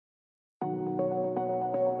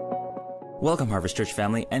Welcome, Harvest Church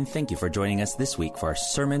family, and thank you for joining us this week for our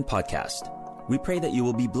sermon podcast. We pray that you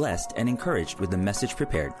will be blessed and encouraged with the message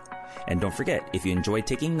prepared. And don't forget, if you enjoy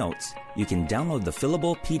taking notes, you can download the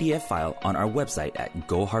fillable PDF file on our website at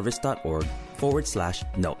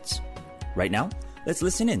goharvest.org/notes. Right now, let's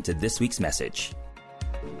listen in to this week's message.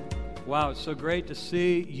 Wow, it's so great to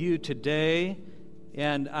see you today.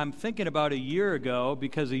 And I'm thinking about a year ago,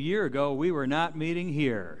 because a year ago we were not meeting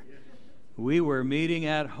here. We were meeting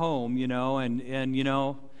at home,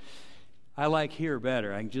 and I like here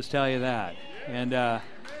better. I can just tell you that. And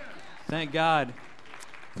thank God.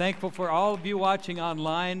 Thankful for all of you watching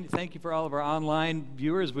online. Thank you for all of our online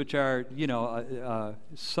viewers, which are,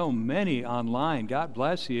 so many online. God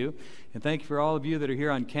bless you. And thank you for all of you that are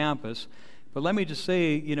here on campus. But let me just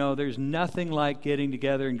say, there's nothing like getting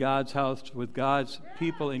together in God's house with God's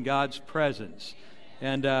people in God's presence.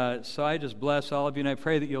 And so I just bless all of you, and I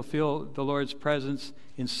pray that you'll feel the Lord's presence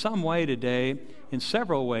in some way today, in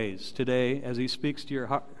several ways today, as He speaks to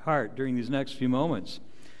your heart during these next few moments.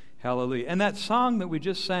 Hallelujah. And that song that we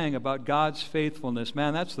just sang about God's faithfulness,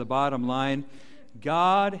 man, that's the bottom line.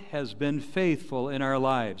 God has been faithful in our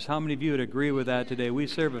lives. How many of you would agree with that today? We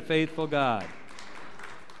serve a faithful God.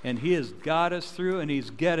 And He has got us through, and He's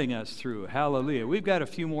getting us through. Hallelujah. We've got a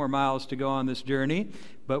few more miles to go on this journey,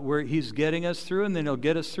 but He's getting us through, and then He'll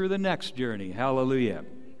get us through the next journey. Hallelujah.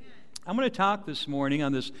 I'm going to talk this morning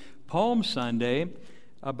on this Palm Sunday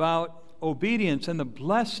about obedience and the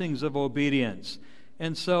blessings of obedience.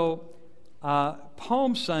 And so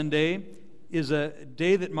Palm Sunday is a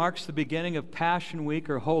day that marks the beginning of Passion Week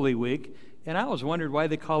or Holy Week. And I always wondered why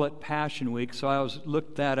they call it Passion Week, so I always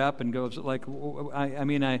looked that up and goes like, why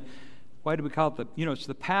do we call it it's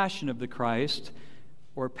the Passion of the Christ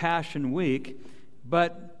or Passion Week,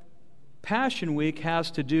 but Passion Week has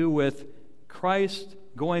to do with Christ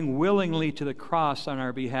going willingly to the cross on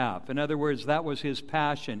our behalf. In other words, that was His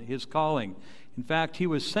passion, His calling. In fact, He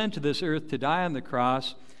was sent to this earth to die on the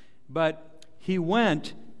cross, but He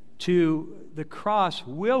went to the cross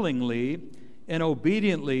willingly and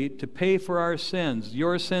obediently to pay for our sins,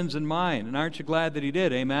 your sins and mine. And aren't you glad that He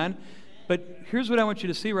did? Amen? But here's what I want you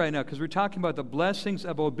to see right now, because we're talking about the blessings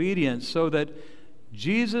of obedience, so that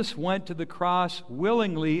Jesus went to the cross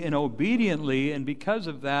willingly and obediently, and because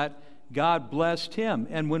of that, God blessed Him.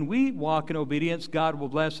 And when we walk in obedience, God will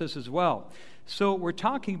bless us as well. So we're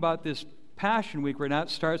talking about this Passion Week right now. It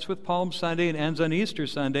starts with Palm Sunday and ends on Easter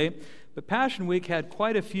Sunday. But Passion Week had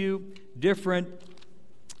quite a few different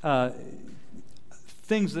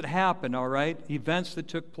things that happened, all right? Events that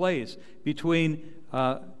took place between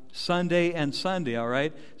Sunday and Sunday, all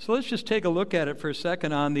right? So let's just take a look at it for a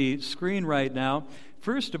second on the screen right now.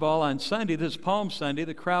 First of all, on Sunday, this is Palm Sunday,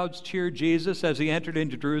 the crowds cheered Jesus as He entered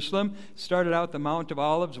into Jerusalem. Started out the Mount of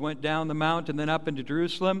Olives, went down the mount, and then up into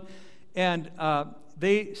Jerusalem. And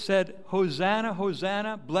they said, "Hosanna,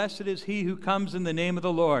 Hosanna, blessed is He who comes in the name of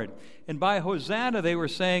the Lord." And by Hosanna, they were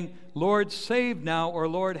saying, "Lord, save now," or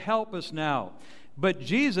 "Lord, help us now." But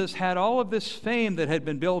Jesus had all of this fame that had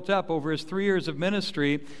been built up over His 3 years of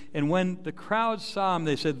ministry, and when the crowds saw Him,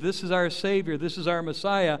 they said, "This is our Savior, this is our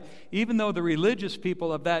Messiah," even though the religious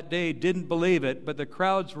people of that day didn't believe it, but the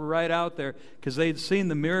crowds were right out there because they'd seen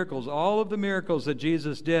the miracles, all of the miracles that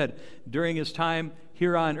Jesus did during His time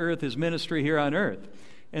here on earth, His ministry here on earth.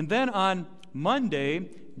 And then on Monday,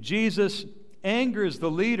 Jesus angers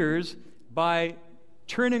the leaders by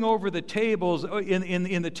turning over the tables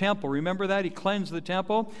in the temple. Remember that? He cleansed the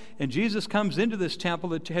temple. And Jesus comes into this temple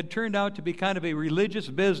that had turned out to be kind of a religious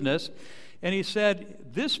business. And He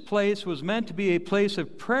said, "This place was meant to be a place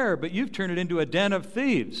of prayer, but you've turned it into a den of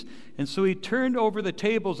thieves." And so He turned over the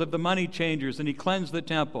tables of the money changers, and He cleansed the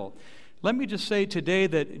temple. Let me just say today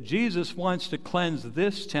that Jesus wants to cleanse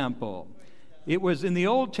this temple. It was in the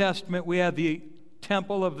Old Testament, we have the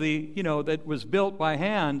temple of that was built by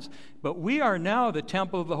hands, but we are now the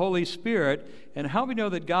temple of the Holy Spirit. And how we know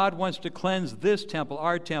that God wants to cleanse this temple,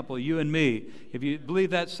 our temple, you and me? If you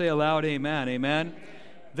believe that, say aloud, amen. Amen.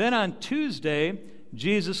 Then on Tuesday,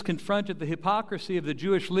 Jesus confronted the hypocrisy of the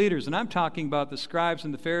Jewish leaders, and I'm talking about the scribes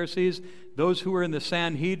and the Pharisees, those who were in the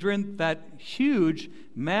Sanhedrin, that huge,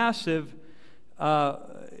 massive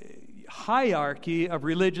hierarchy of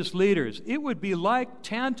religious leaders. It would be like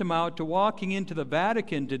tantamount to walking into the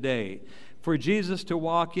Vatican today. For Jesus to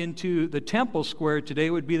walk into the Temple Square today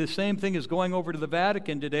would be the same thing as going over to the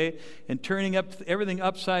Vatican today and turning up everything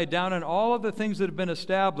upside down and all of the things that have been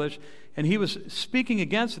established. And He was speaking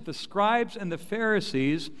against the scribes and the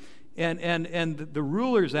Pharisees and the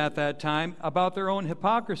rulers at that time about their own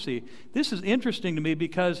hypocrisy. This is interesting to me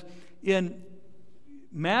because in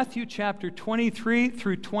Matthew chapter 23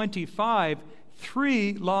 through 25,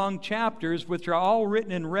 3 long chapters, which are all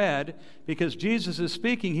written in red, because Jesus is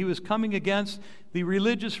speaking. He was coming against the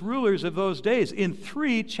religious rulers of those days in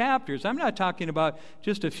 3 chapters. I'm not talking about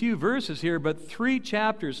just a few verses here, but 3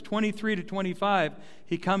 chapters, 23 to 25,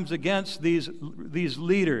 he comes against these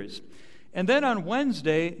leaders. And then on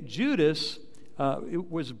Wednesday, Judas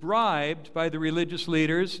was bribed by the religious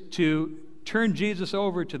leaders to turn Jesus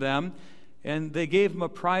over to them, and they gave him a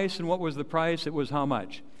price. And what was the price? It was how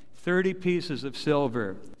much? 30 pieces of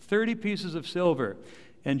silver. 30 pieces of silver.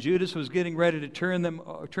 And Judas was getting ready to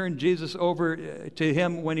turn Jesus over to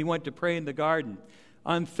him when he went to pray in the garden.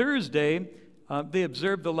 On Thursday, they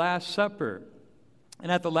observed the Last Supper.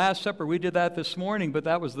 And at the Last Supper, we did that this morning, but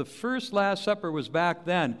that was the first Last Supper was back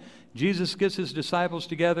then. Jesus gets his disciples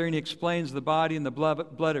together and he explains the body and the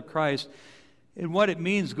blood of Christ and what it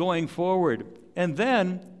means going forward. And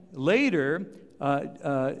then later,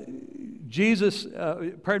 Judas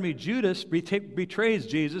betrays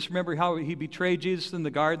Jesus. Remember how he betrayed Jesus in the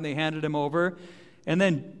garden? They handed him over. And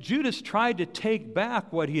then Judas tried to take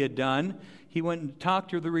back what he had done. He went and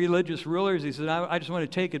talked to the religious rulers. He said, I just want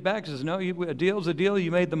to take it back. He says, no, a deal's a deal.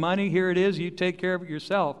 You made the money. Here it is. You take care of it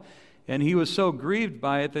yourself. And he was so grieved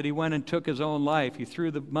by it that he went and took his own life. He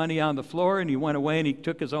threw the money on the floor and he went away and he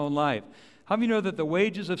took his own life. How many know that the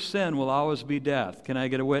wages of sin will always be death? Can I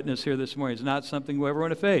get a witness here this morning? It's not something we ever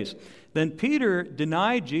want to face. Then Peter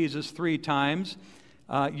denied Jesus 3 times.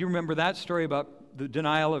 You remember that story about the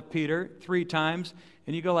denial of Peter 3 times.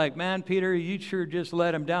 And you go like, man, Peter, you sure just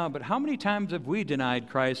let him down. But how many times have we denied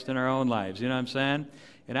Christ in our own lives? You know what I'm saying?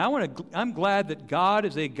 And I'm glad that God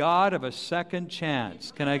is a God of a second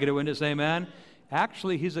chance. Can I get a witness? Amen?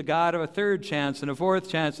 Actually, he's a God of a 3rd chance and a 4th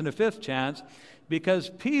chance and a 5th chance. Because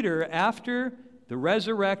Peter, after the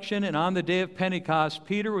resurrection and on the day of Pentecost,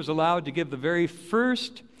 Peter was allowed to give the very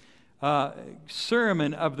first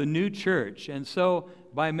sermon of the new church. And so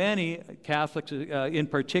by many Catholics in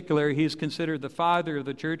particular, he's considered the father of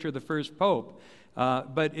the church or the first pope.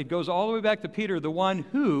 But it goes all the way back to Peter, the one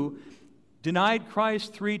who denied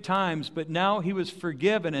Christ 3 times, but now he was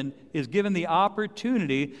forgiven and is given the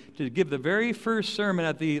opportunity to give the very first sermon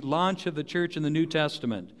at the launch of the church in the New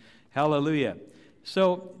Testament. Hallelujah.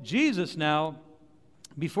 So Jesus now,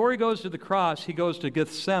 before he goes to the cross, he goes to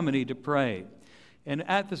Gethsemane to pray. And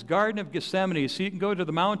at this Garden of Gethsemane, so you can go to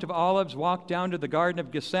the Mount of Olives, walk down to the Garden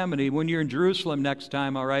of Gethsemane when you're in Jerusalem next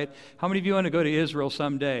time, all right? How many of you want to go to Israel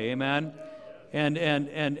someday? Amen?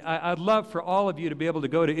 And I'd love for all of you to be able to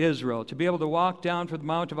go to Israel, to be able to walk down from the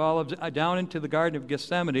Mount of Olives, down into the Garden of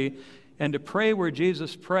Gethsemane, and to pray where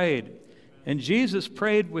Jesus prayed. And Jesus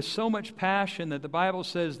prayed with so much passion that the Bible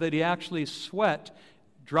says that he actually sweat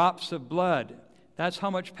drops of blood. That's how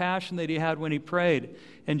much passion that he had when he prayed.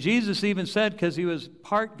 And Jesus even said, because he was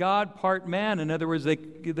part God, part man. In other words, if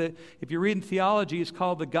you read in theology, he's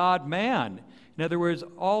called the God-man. In other words,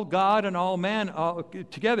 all God and all man all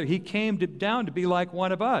together. He came down to be like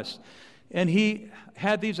one of us. And he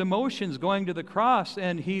had these emotions going to the cross,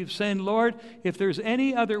 and he's saying, Lord, if there's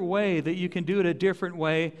any other way that you can do it a different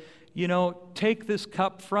way, take this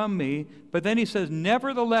cup from me. But then he says,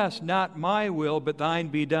 nevertheless, not my will, but thine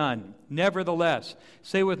be done. Nevertheless.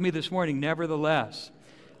 Say with me this morning, nevertheless.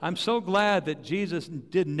 I'm so glad that Jesus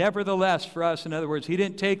did nevertheless for us. In other words, he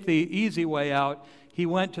didn't take the easy way out. He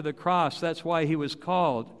went to the cross. That's why he was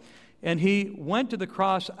called. And he went to the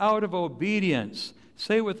cross out of obedience.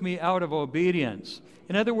 Say with me, out of obedience.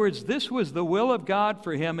 In other words, this was the will of God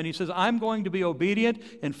for him. And he says, I'm going to be obedient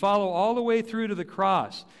and follow all the way through to the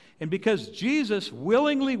cross. And because Jesus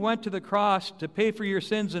willingly went to the cross to pay for your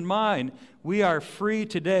sins and mine, we are free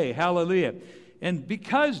today. Hallelujah. And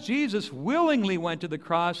because Jesus willingly went to the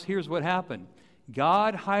cross, here's what happened.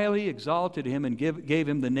 God highly exalted him and gave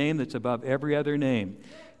him the name that's above every other name.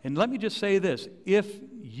 And let me just say this. If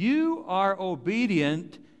you are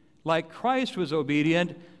obedient like Christ was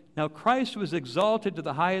obedient, now Christ was exalted to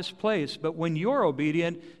the highest place, but when you're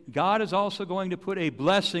obedient, God is also going to put a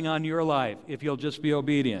blessing on your life if you'll just be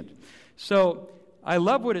obedient. So I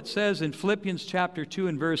love what it says in Philippians chapter 2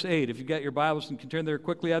 and verse 8. If you've got your Bibles, you can turn there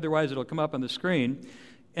quickly, otherwise it'll come up on the screen.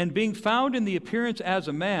 And being found in the appearance as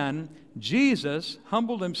a man, Jesus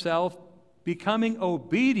humbled himself, becoming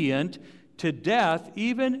obedient to death,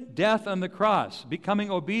 even death on the cross.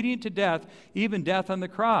 Becoming obedient to death, even death on the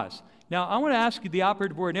cross. Now, I want to ask you the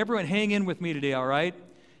operative word, and everyone hang in with me today, all right?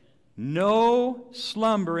 No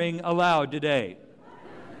slumbering allowed today.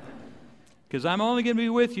 Because I'm only going to be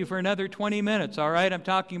with you for another 20 minutes, all right? I'm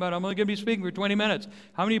only going to be speaking for 20 minutes.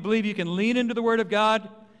 How many believe you can lean into the Word of God?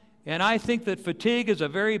 And I think that fatigue is a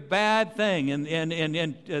very bad thing, and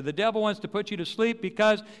the devil wants to put you to sleep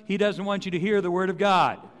because he doesn't want you to hear the Word of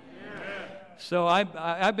God. So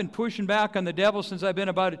I've been pushing back on the devil since I've been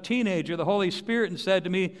about a teenager. The Holy Spirit said to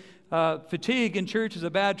me, fatigue in church is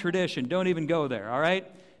a bad tradition. Don't even go there, all right?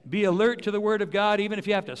 Be alert to the Word of God, even if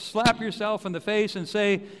you have to slap yourself in the face and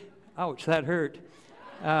say, ouch, that hurt.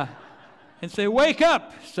 And say, wake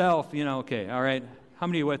up, self. Okay, all right. How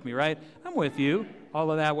many are with me, right? I'm with you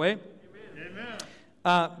all of that way.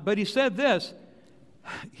 Amen. But he said this,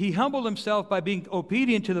 he humbled himself by being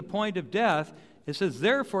obedient to the point of death. It says,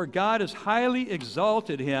 therefore God has highly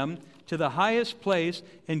exalted him to the highest place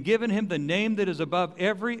and given him the name that is above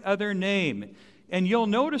every other name. And you'll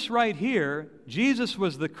notice right here, Jesus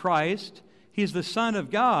was the Christ. He's the Son of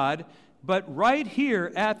God. But right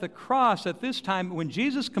here at the cross, at this time, when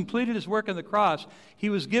Jesus completed his work on the cross, he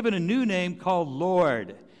was given a new name called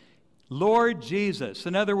Lord. Lord Jesus.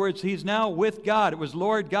 In other words, he's now with God. It was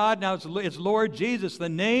Lord God, now it's Lord Jesus, the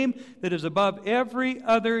name that is above every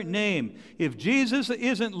other name. If Jesus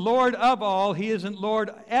isn't Lord of all, he isn't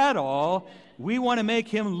Lord at all. We want to make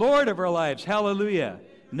him Lord of our lives. Hallelujah.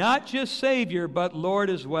 Not just Savior, but Lord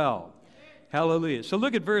as well. Hallelujah. So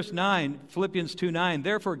look at verse 9, Philippians 2:9.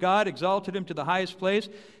 Therefore God exalted him to the highest place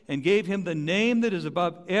and gave him the name that is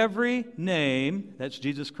above every name, that's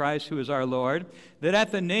Jesus Christ who is our Lord, that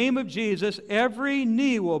at the name of Jesus every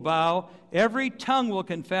knee will bow, every tongue will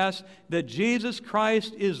confess that Jesus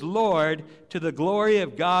Christ is Lord, to the glory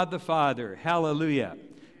of God the Father. Hallelujah.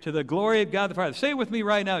 To the glory of God the Father. Say it with me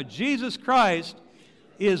right now. Jesus Christ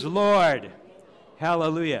is Lord.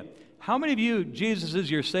 Hallelujah. How many of you, Jesus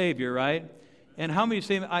is your Savior, right? And how many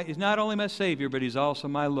say, he's not only my Savior, but he's also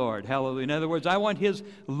my Lord? Hallelujah. In other words, I want his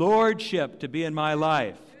lordship to be in my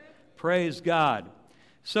life. Praise God.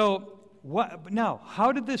 So, now,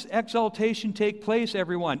 how did this exaltation take place,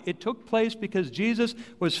 everyone? It took place because Jesus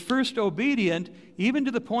was first obedient, even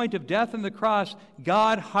to the point of death on the cross.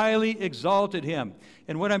 God highly exalted him.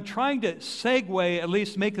 And what I'm trying to segue, at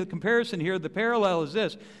least make the comparison here, the parallel is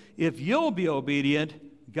this. If you'll be obedient,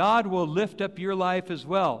 God will lift up your life as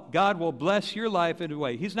well. God will bless your life in a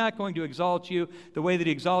way. He's not going to exalt you the way that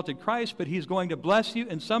he exalted Christ, but he's going to bless you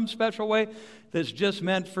in some special way that's just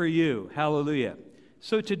meant for you. Hallelujah.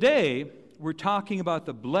 So today, we're talking about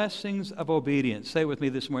the blessings of obedience. Say with me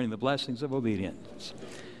this morning, the blessings of obedience.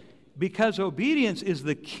 Because obedience is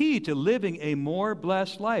the key to living a more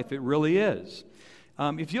blessed life. It really is.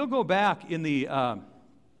 If you'll go back in the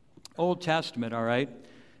Old Testament, all right?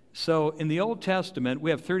 So in the Old Testament, we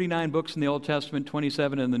have 39 books in the Old Testament,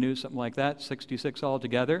 27 in the New, something like that, 66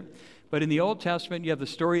 altogether. But in the Old Testament, you have the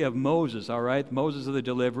story of Moses, all right? Moses is the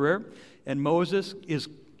deliverer. And Moses is,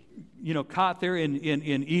 caught there in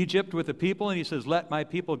Egypt with the people, and he says, let my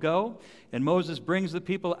people go. And Moses brings the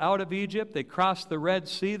people out of Egypt. They cross the Red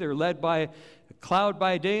Sea. They're led by a cloud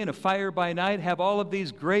by day and a fire by night, have all of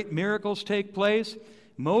these great miracles take place.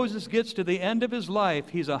 Moses gets to the end of his life.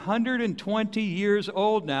 He's 120 years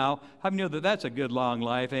old now. How many know that that's a good long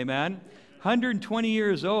life? Amen? 120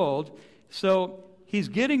 years old. So he's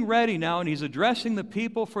getting ready now, and he's addressing the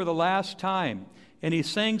people for the last time. And he's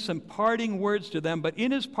saying some parting words to them. But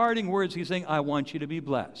in his parting words, he's saying, I want you to be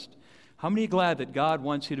blessed. How many are glad that God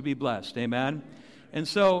wants you to be blessed? Amen? And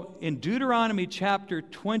so in Deuteronomy chapter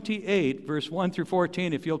 28, verse 1 through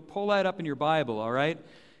 14, if you'll pull that up in your Bible, all right?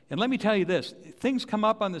 And let me tell you this, things come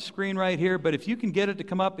up on the screen right here, but if you can get it to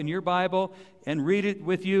come up in your Bible and read it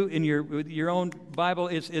with you in your own Bible,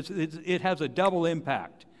 it has a double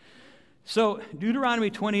impact. So Deuteronomy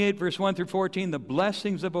 28, verse 1 through 14, the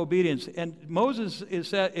blessings of obedience. And Moses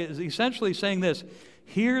is essentially saying this,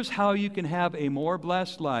 here's how you can have a more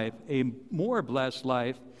blessed life. A more blessed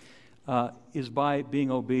life is by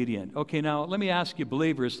being obedient. Okay, now let me ask you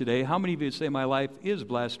believers today, how many of you say my life is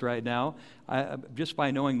blessed right now just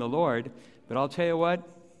by knowing the Lord? But I'll tell you what,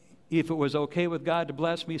 if it was okay with God to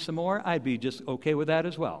bless me some more, I'd be just okay with that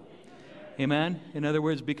as well. Amen? In other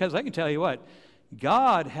words, because I can tell you what,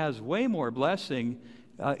 God has way more blessing.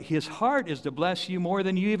 His heart is to bless you more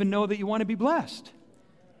than you even know that you want to be blessed.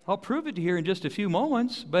 I'll prove it here in just a few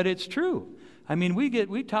moments, but it's true. I mean,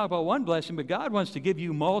 we talk about one blessing, but God wants to give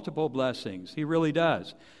you multiple blessings. He really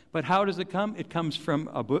does. But how does it come? It comes from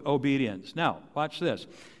obedience. Now, watch this.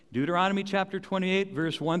 Deuteronomy chapter 28,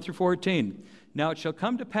 verse 1 through 14. Now it shall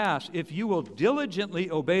come to pass, if you will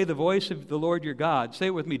diligently obey the voice of the Lord your God. Say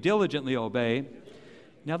it with me, diligently obey.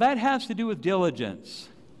 Now that has to do with diligence.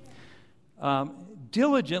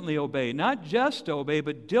 Diligently obey. Not just obey,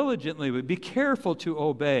 but diligently obey. Be careful to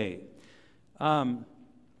obey. I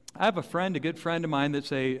have a good friend of mine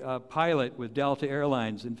that's a pilot with Delta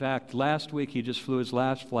Airlines. In fact, last week he just flew his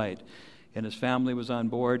last flight, and his family was on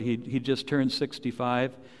board. He just turned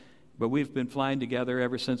 65. but we've been flying together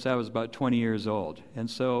ever since I was about 20 years old. And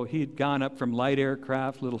so he'd gone up from light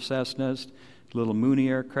aircraft, little Cessnas, little Mooney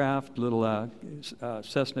aircraft, little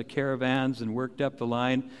Cessna Caravans, and worked up the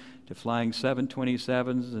line to flying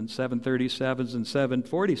 727s and 737s and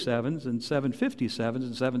 747s and 757s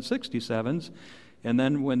and 767s. And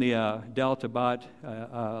then when the Delta bought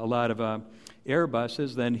a lot of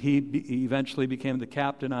Airbuses, then he eventually became the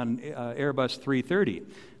captain on Airbus 330,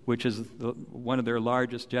 which is one of their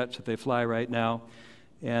largest jets that they fly right now.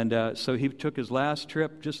 And so he took his last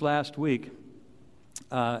trip just last week.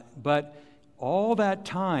 But all that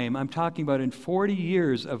time, I'm talking about in 40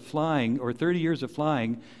 years of flying, or 30 years of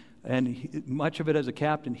flying, and much of it as a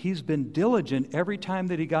captain, he's been diligent every time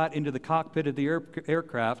that he got into the cockpit of the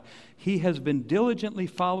aircraft. He has been diligently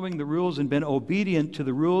following the rules and been obedient to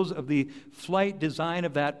the rules of the flight design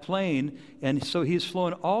of that plane. And so he's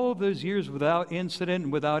flown all of those years without incident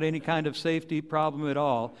and without any kind of safety problem at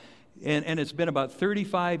all. And it's been about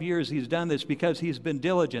 35 years he's done this because he's been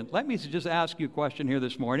diligent. Let me just ask you a question here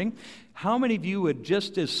this morning. How many of you would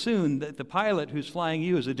just as soon that the pilot who's flying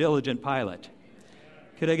you is a diligent pilot?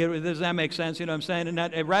 Could I get, does that make sense? You know what I'm saying? And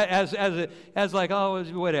not as like, oh,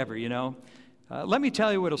 whatever, you know. Let me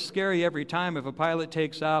tell you what'll scare you every time if a pilot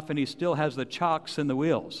takes off and he still has the chocks in the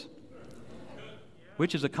wheels,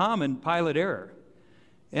 which is a common pilot error.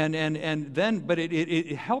 And then, but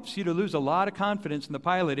it helps you to lose a lot of confidence in the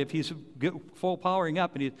pilot if he's full powering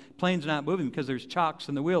up and his plane's not moving because there's chocks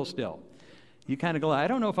in the wheel still. You kind of go, I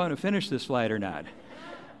don't know if I'm going to finish this flight or not.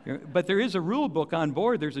 But there is a rule book on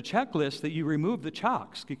board. There's a checklist that you remove the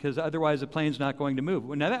chocks because otherwise the plane's not going to move.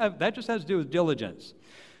 Now, that just has to do with diligence.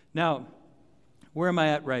 Now, where am I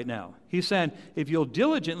at right now? He's saying, if you'll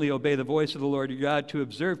diligently obey the voice of the Lord your God to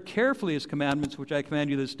observe carefully his commandments, which I command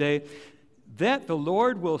you this day, that the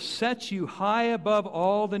Lord will set you high above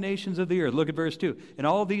all the nations of the earth. Look at verse 2. And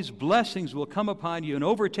all these blessings will come upon you and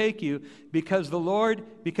overtake you because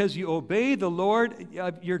you obey the Lord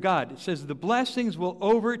your God. It says the blessings will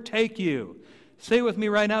overtake you. Say with me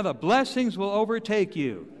right now, the blessings will overtake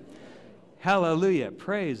you. Hallelujah.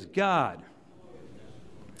 Praise God.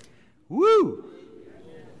 Woo!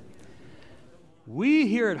 We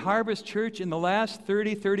here at Harvest Church in the last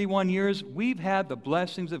 31 years, we've had the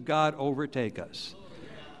blessings of God overtake us.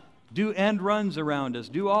 Do end runs around us.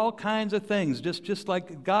 Do all kinds of things. Just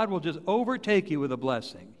like God will just overtake you with a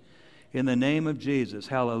blessing. In the name of Jesus.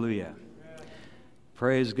 Hallelujah.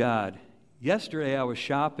 Praise God. Yesterday I was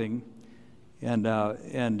shopping, and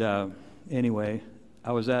anyway,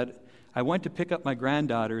 I went to pick up my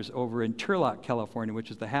granddaughters over in Turlock, California,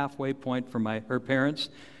 which is the halfway point from her parents.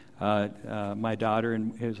 My daughter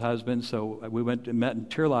and his husband, so we went and met in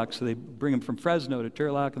Turlock. So they bring them from Fresno to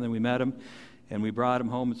Turlock, and then we met them, and we brought them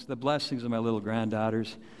home. It's the blessings of my little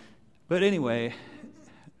granddaughters. But anyway,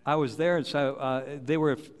 I was there, and so they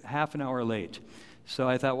were half an hour late. So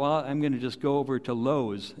I thought, well, I'm going to just go over to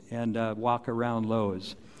Lowe's and walk around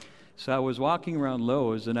Lowe's. So I was walking around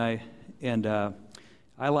Lowe's, and I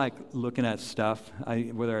like looking at stuff.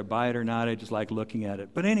 Whether I buy it or not, I just like looking at it.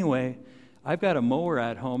 But anyway, I've got a mower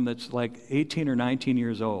at home that's like 18 or 19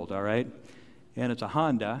 years old, all right? And it's a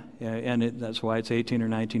Honda, and that's why it's 18 or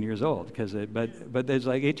 19 years old. But it's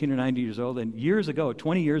like 18 or 19 years old. And years ago,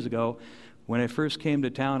 20 years ago, when I first came to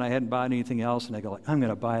town, I hadn't bought anything else, and I go, I'm going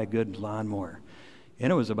to buy a good lawnmower.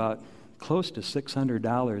 And it was about close to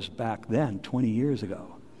 $600 back then, 20 years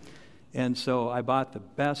ago. And so I bought the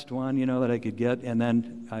best one, that I could get, and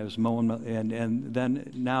then I was mowing, and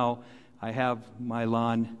then now I have my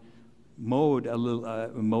lawn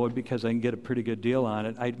mowed because I can get a pretty good deal on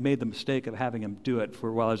it. I made the mistake of having him do it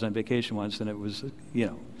while I was on vacation once, and it was,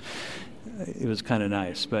 it was kind of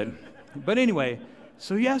nice. But anyway,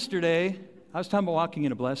 so yesterday, I was talking about walking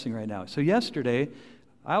in a blessing right now. So yesterday,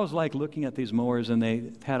 I was like looking at these mowers, and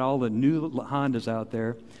they had all the new Hondas out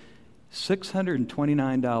there.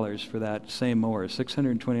 $629 for that same mower,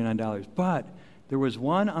 $629. But there was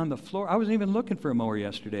one on the floor. I wasn't even looking for a mower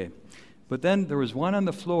yesterday. But then there was one on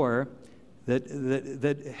the floor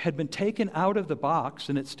that had been taken out of the box,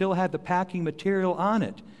 and it still had the packing material on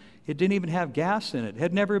it. It didn't even have gas in it. It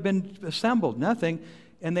had never been assembled, nothing.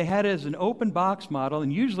 And they had it as an open box model,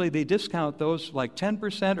 and usually they discount those like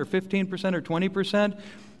 10% or 15% or 20%.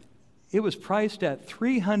 It was priced at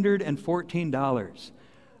 $314.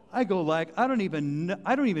 I go like, I don't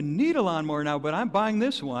even need a lawnmower now, but I'm buying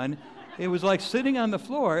this one. It was like sitting on the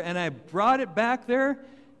floor, and I brought it back there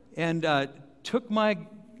and I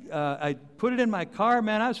put it in my car.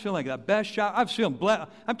 Man, I was feeling like the best shop. I was feeling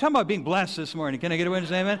blessed. I'm talking about being blessed this morning. Can I get a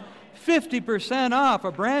witness? Amen? 50% off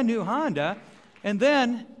a brand new Honda. And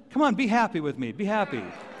then, come on, be happy with me. Be happy.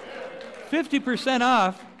 50%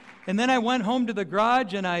 off And then I went home to the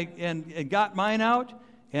garage and I got mine out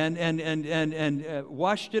and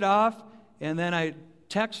washed it off. And then I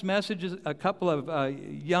text messages a couple of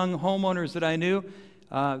young homeowners that I knew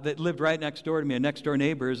that lived right next door to me, next door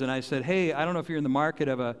neighbors. And I said, hey, I don't know if you're in the market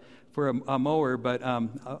for a mower, but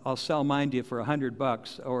I'll sell mine to you for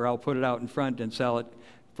 $100, or I'll put it out in front and sell it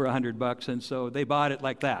for $100. And so they bought it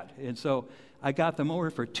like that. And so I got the mower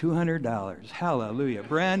for $200. Hallelujah.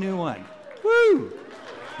 Brand new one. Woo!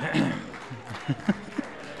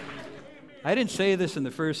 I didn't say this in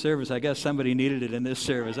the first service. I guess somebody needed it in this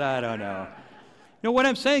service. I don't know. No, what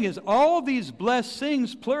I'm saying is all these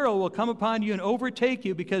blessings, plural, will come upon you and overtake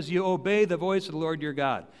you because you obey the voice of the Lord your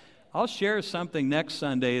God. I'll share something next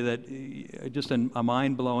Sunday that just a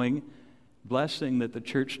mind-blowing blessing that the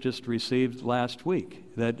church just received last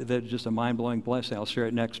week. That just a mind-blowing blessing. I'll share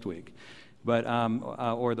it next week, but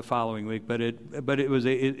or the following week. But it was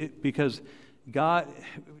because God,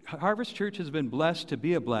 Harvest Church has been blessed to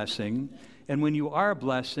be a blessing. And when you are a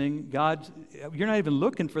blessing, you're not even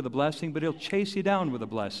looking for the blessing, but He'll chase you down with a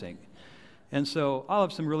blessing. And so I'll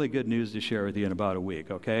have some really good news to share with you in about a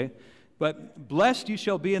week, okay? But blessed you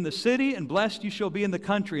shall be in the city, and blessed you shall be in the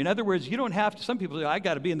country. In other words, you don't have to, some people say, I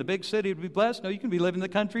got to be in the big city to be blessed. No, you can be living in the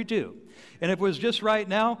country too. And if it was just right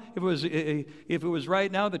now, if it was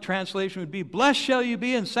right now, the translation would be, blessed shall you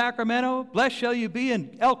be in Sacramento, blessed shall you be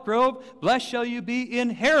in Elk Grove, blessed shall you be in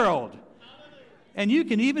Harold. And you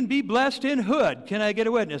can even be blessed in Hood. Can I get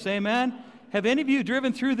a witness? Amen? Have any of you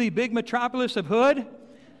driven through the big metropolis of Hood?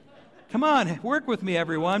 Come on, work with me,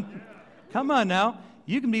 everyone. Come on now.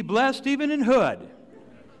 You can be blessed even in Hood.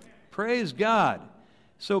 Praise God.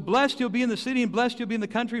 So blessed you'll be in the city and blessed you'll be in the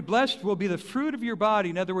country. Blessed will be the fruit of your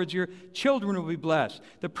body. In other words, your children will be blessed.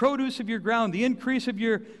 The produce of your ground, the increase of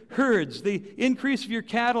your herds, the increase of your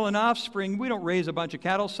cattle and offspring. We don't raise a bunch of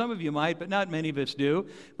cattle. Some of you might, but not many of us do.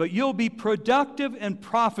 But you'll be productive and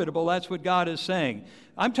profitable. That's what God is saying.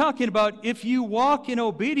 I'm talking about if you walk in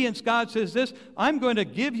obedience, God says this, I'm going to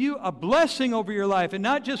give you a blessing over your life. And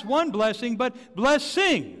not just one blessing, but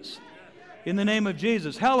blessings in the name of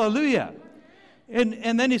Jesus. Hallelujah.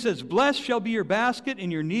 And then He says, blessed shall be your basket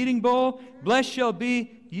and your kneading bowl. Blessed shall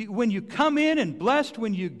be when you come in and blessed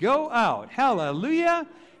when you go out. Hallelujah.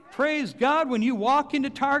 Praise God. When you walk into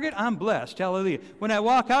Target, I'm blessed. Hallelujah. When I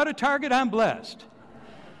walk out of Target, I'm blessed.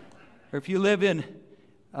 Or if you live in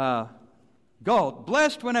Galt,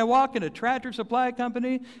 blessed when I walk in a Tractor Supply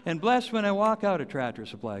Company and blessed when I walk out of Tractor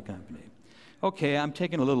Supply Company. Okay, I'm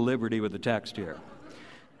taking a little liberty with the text here.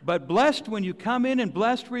 But blessed when you come in and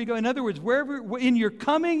blessed where you go. In other words, wherever in your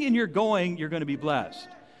coming and your going, you're going to be blessed.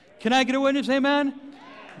 Can I get a witness? Amen?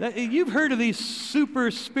 You've heard of these super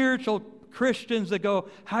spiritual Christians that go,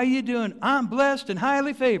 how you doing? I'm blessed and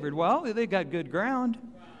highly favored. Well, they got good ground.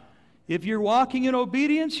 If you're walking in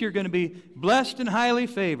obedience, you're going to be blessed and highly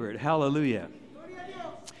favored. Hallelujah.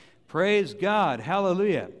 Praise God.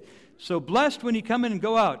 Hallelujah. So blessed when you come in and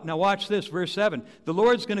go out. Now watch this, verse 7. The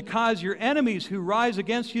Lord's going to cause your enemies who rise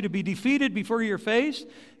against you to be defeated before your face.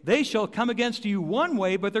 They shall come against you one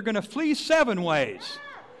way, but they're going to flee 7 ways.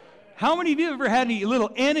 How many of you have ever had any little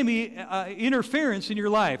enemy interference in your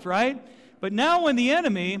life, right? But now when the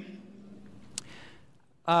enemy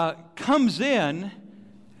comes in,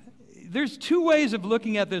 there's 2 ways of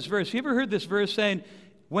looking at this verse. You ever heard this verse saying,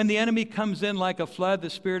 when the enemy comes in like a flood, the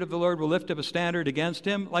Spirit of the Lord will lift up a standard against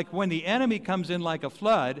him? Like when the enemy comes in like a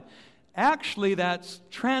flood, actually that's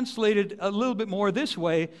translated a little bit more this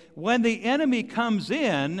way. When the enemy comes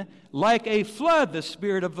in like a flood, the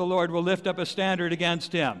Spirit of the Lord will lift up a standard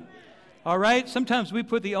against him. All right? Sometimes we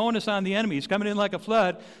put the onus on the enemy. He's coming in like a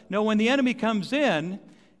flood. No, when the enemy comes in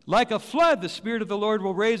like a flood, the Spirit of the Lord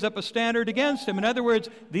will raise up a standard against him. In other words,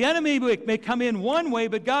 the enemy may come in one way,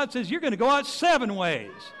 but God says you're going to go out 7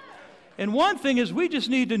 ways. And one thing is we just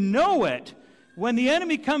need to know it. When the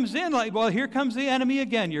enemy comes in, like, well, here comes the enemy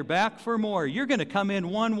again. You're back for more. You're going to come in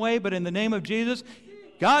one way, but in the name of Jesus,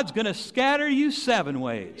 God's going to scatter you 7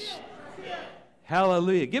 ways.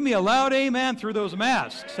 Hallelujah. Give me a loud amen through those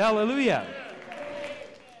masks. Hallelujah.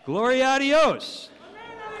 Gloria a Dios.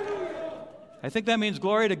 I think that means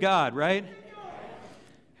glory to God, right?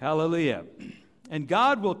 Hallelujah. And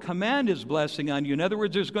God will command His blessing on you. In other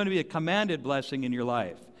words, there's going to be a commanded blessing in your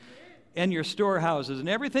life and your storehouses. And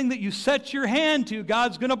everything that you set your hand to,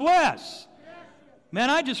 God's going to bless.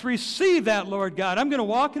 Man, I just received that, Lord God. I'm going to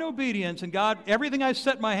walk in obedience, and God, everything I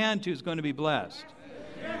set my hand to is going to be blessed.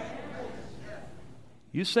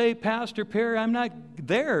 You say, Pastor Perry, I'm not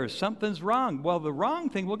there. Something's wrong. Well, the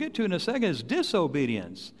wrong thing we'll get to in a second is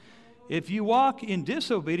disobedience. If you walk in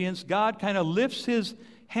disobedience, God kind of lifts His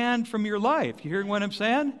hand from your life. You hearing what I'm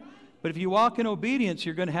saying? But if you walk in obedience,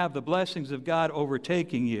 you're going to have the blessings of God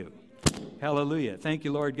overtaking you. Hallelujah. Thank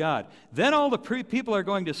you, Lord God. Then all the people are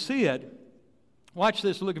going to see it. Watch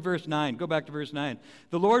this. Look at verse 9. Go back to verse 9.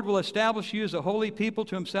 The Lord will establish you as a holy people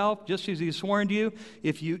to himself, just as he's sworn to you,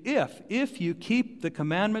 if you keep the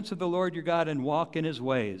commandments of the Lord your God and walk in his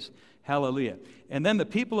ways. Hallelujah. And then the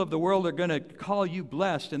people of the world are going to call you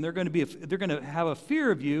blessed, and they're going to have a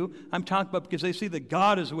fear of you. I'm talking about because they see that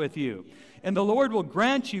God is with you. And the Lord will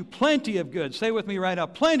grant you plenty of goods. Say with me right now,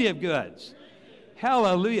 plenty of goods.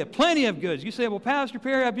 Hallelujah. Plenty of goods. You say, well, Pastor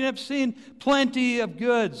Perry, I've never seen plenty of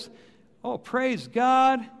goods. Oh, praise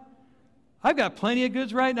God. I've got plenty of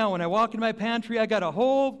goods right now. When I walk in my pantry, I got a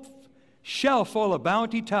whole shelf full of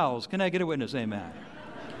Bounty towels. Can I get a witness? Amen.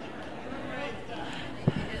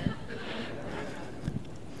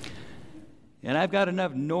 And I've got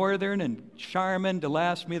enough Northern and Charmin to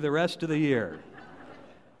last me the rest of the year.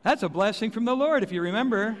 That's a blessing from the Lord, if you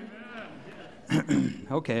remember.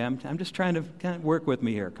 Okay, I'm just trying to kind of work with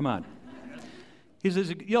me here. Come on. He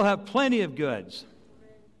says, you'll have plenty of goods.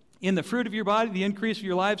 In the fruit of your body, the increase of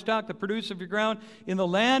your livestock, the produce of your ground, in the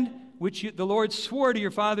land which the Lord swore to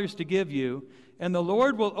your fathers to give you. And the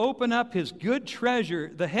Lord will open up his good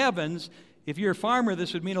treasure, the heavens. If you're a farmer,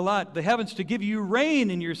 this would mean a lot. The heavens to give you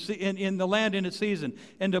rain in the land in its season,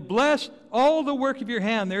 and to bless all the work of your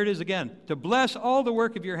hand. There it is again. To bless all the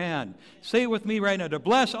work of your hand. Say it with me right now. To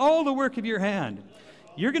bless all the work of your hand.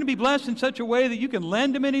 You're going to be blessed in such a way that you can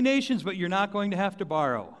lend to many nations, but you're not going to have to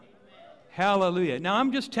borrow. Hallelujah. Now,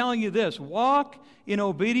 I'm just telling you this. Walk in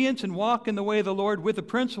obedience and walk in the way of the Lord with the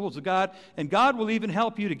principles of God, and God will even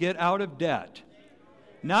help you to get out of debt.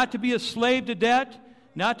 Not to be a slave to debt,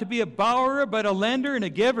 not to be a borrower, but a lender and a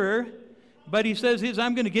giver. But he says,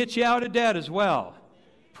 I'm going to get you out of debt as well.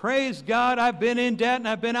 Praise God, I've been in debt and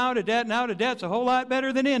I've been out of debt, and out of debt's a whole lot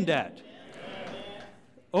better than in debt.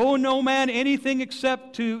 Owe no man anything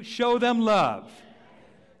except to show them love.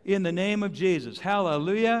 In the name of Jesus.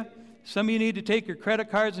 Hallelujah. Some of you need to take your credit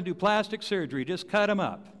cards and do plastic surgery. Just cut them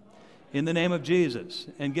up in the name of Jesus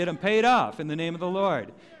and get them paid off in the name of the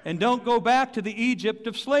Lord. And don't go back to the Egypt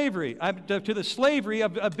of slavery, to the slavery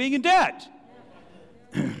of being in debt.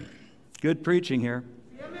 Good preaching here.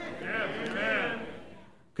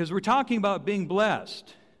 Because we're talking about being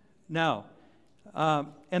blessed. Now,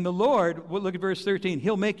 and the Lord, we'll look at verse 13,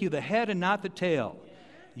 he'll make you the head and not the tail.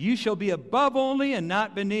 You shall be above only and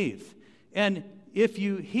not beneath. And if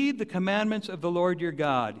you heed the commandments of the Lord your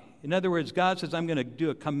God, in other words, God says, I'm going to do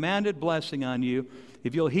a commanded blessing on you.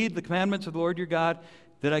 If you'll heed the commandments of the Lord your God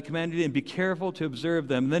that I commanded you, and be careful to observe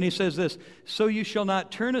them. And then he says this, so you shall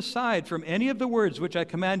not turn aside from any of the words which I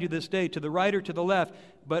command you this day, to the right or to the left,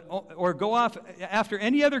 or go off after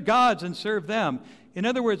any other gods and serve them. In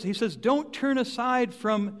other words, he says, don't turn aside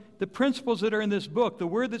from the principles that are in this book. The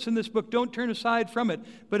word that's in this book, don't turn aside from it,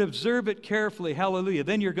 but observe it carefully. Hallelujah.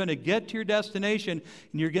 Then you're going to get to your destination,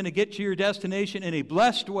 and you're going to get to your destination in a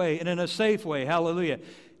blessed way and in a safe way. Hallelujah.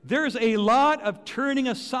 There's a lot of turning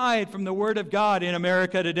aside from the Word of God in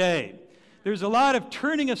America today. There's a lot of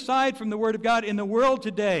turning aside from the Word of God in the world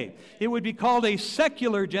today. It would be called a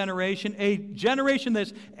secular generation, a generation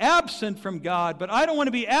that's absent from God. But I don't want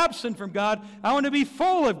to be absent from God. I want to be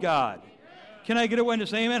full of God. Can I get a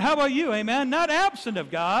witness? Amen. How about you? Amen. Not absent of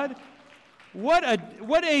God. What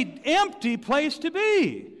a empty place to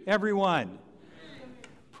be, everyone.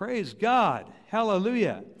 Praise God.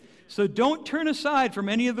 Hallelujah. So don't turn aside from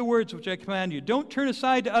any of the words which I command you. Don't turn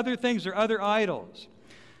aside to other things or other idols.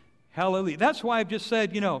 Hallelujah. That's why I've just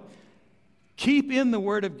said, keep in the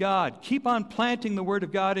Word of God. Keep on planting the Word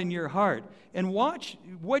of God in your heart. And watch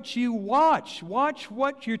what you watch. Watch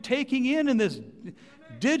what you're taking in this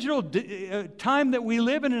digital time that we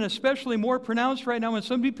live in, and especially more pronounced right now when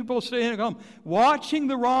some people stay at home watching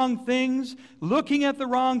the wrong things, looking at the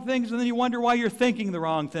wrong things, and then you wonder why you're thinking the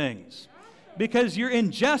wrong things. Because you're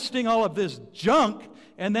ingesting all of this junk,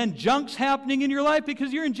 and then junk's happening in your life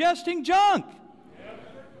because you're ingesting junk.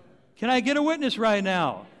 Can I get a witness right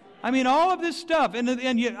now? I mean, all of this stuff. And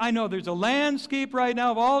I know there's a landscape right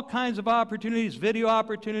now of all kinds of opportunities, video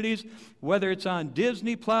opportunities, whether it's on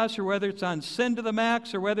Disney Plus or whether it's on Send to the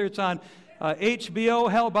Max or whether it's on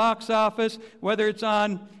HBO, Hell Box Office, whether it's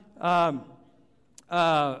on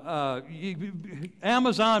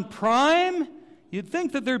Amazon Prime. You'd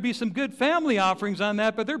think that there'd be some good family offerings on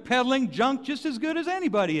that, but they're peddling junk just as good as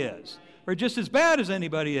anybody is, or just as bad as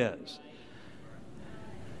anybody is.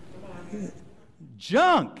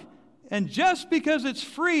 Junk. And just because it's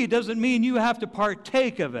free doesn't mean you have to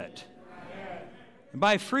partake of it. And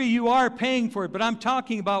by free, you are paying for it, but I'm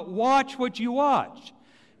talking about watch what you watch.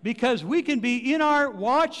 Because we can be in our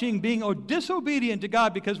watching being disobedient to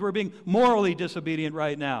God because we're being morally disobedient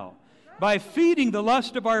right now by feeding the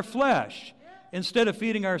lust of our flesh instead of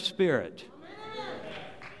feeding our spirit.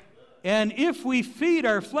 And if we feed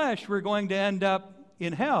our flesh, we're going to end up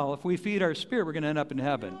in hell. If we feed our spirit, we're going to end up in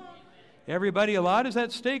heaven. Everybody, a lot is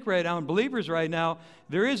at stake right now, and believers right now.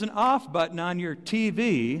 There is an off button on your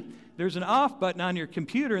TV. There's an off button on your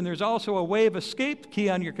computer, and there's also a wave escape key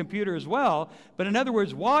on your computer as well. But in other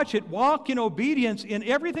words, watch it, walk in obedience in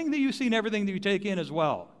everything that you see and everything that you take in as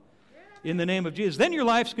well. In the name of Jesus. Then your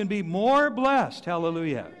life's going to be more blessed.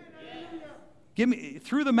 Hallelujah. Give me,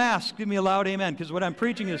 through the mask, give me a loud amen, because what I'm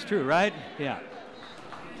preaching is true, right? Yeah.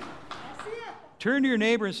 Turn to your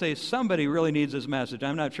neighbor and say, somebody really needs this message.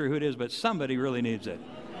 I'm not sure who it is, but somebody really needs it.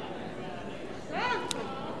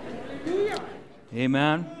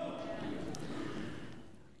 Amen.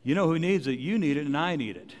 You know who needs it? You need it, and I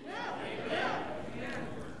need it.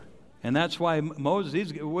 And that's why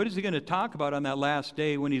Moses, what is he going to talk about on that last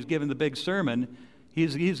day when he's given the big sermon?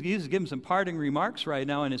 He's giving some parting remarks right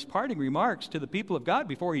now, and his parting remarks to the people of God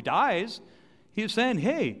before he dies, he's saying,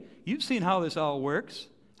 hey, you've seen how this all works,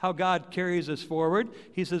 how God carries us forward.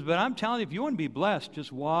 He says, but I'm telling you, if you want to be blessed,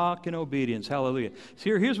 just walk in obedience. Hallelujah.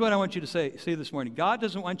 So here's what I want you to say this morning. God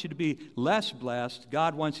doesn't want you to be less blessed.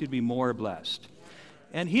 God wants you to be more blessed.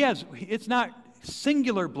 And it's not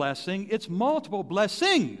singular blessing, it's multiple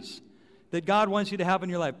blessings that God wants you to have in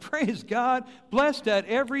your life. Praise God. Blessed at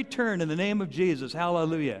every turn in the name of Jesus.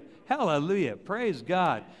 Hallelujah. Hallelujah. Praise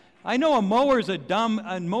God. I know a mower's a dumb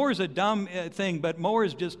thing, but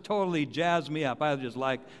mowers just totally jazz me up. I just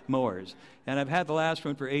like mowers. And I've had the last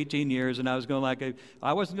one for 18 years, and I was going like,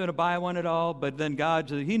 I wasn't going to buy one at all, but then God,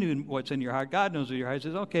 he knew what's in your heart. God knows what your heart. He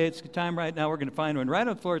says, okay, it's time right now. We're going to find one right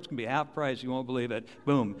on the floor. It's going to be half price. You won't believe it.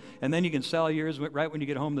 Boom. And then you can sell yours right when you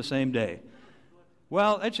get home the same day.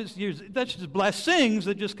 Well, that's just blessings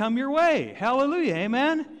that just come your way. Hallelujah.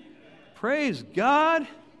 Amen? Praise God.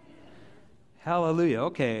 Hallelujah.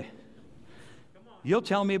 Okay. You'll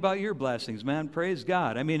tell me about your blessings, man. Praise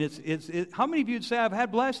God. I mean, how many of you would say I've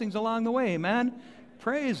had blessings along the way, man?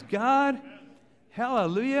 Praise God.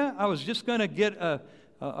 Hallelujah. I was just going to get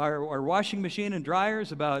our washing machine and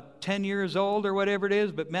dryers about 10 years old or whatever it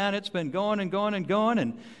is, but man, it's been going and going and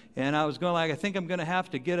going, and I was going like, I think I'm going to have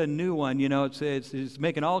to get a new one. You know, it's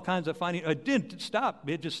making all kinds of funny. It didn't stop.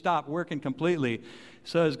 It just stopped working completely.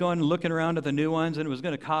 So I was going and looking around at the new ones, and it was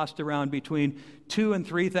going to cost around between $2,000 and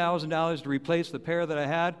 $3,000 to replace the pair that I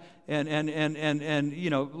had, and you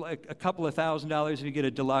know, like a couple of $1,000s if you get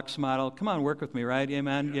a deluxe model. Come on, work with me, right?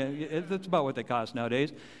 Amen. Yeah, that's about what they cost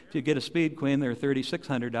nowadays. If you get a Speed Queen, they're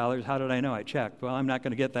 $3,600. How did I know? I checked. Well, I'm not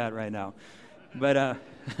going to get that right now, but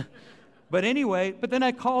but anyway. But then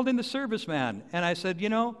I called in the serviceman, and I said, you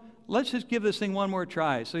know, let's just give this thing one more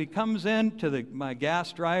try. So he comes in to my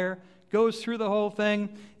gas dryer, goes through the whole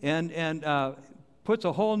thing, and puts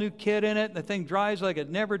a whole new kit in it. The thing dries like it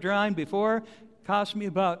never dried before. Cost me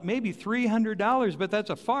about maybe $300, but that's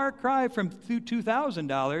a far cry from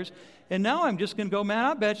 $2,000. And now I'm just going to go, man,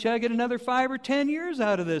 I bet you I get another 5 or 10 years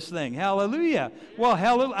out of this thing. Hallelujah. Well,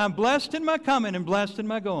 I'm blessed in my coming and blessed in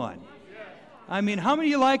my going. I mean, how many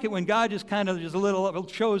of you like it when God just kind of just a little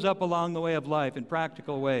shows up along the way of life in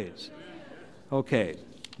practical ways? Okay,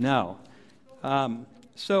 now,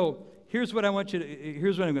 so here's what I want you to,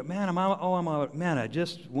 here's what I'm going, man, I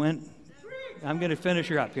just went, I'm going to finish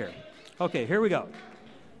her up here. Okay, here we go.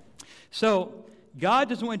 So, God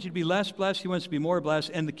doesn't want you to be less blessed, He wants you to be more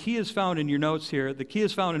blessed, and the key is found in your notes here. The key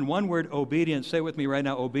is found in one word, obedience. Say with me right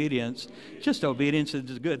now, obedience. Just obedience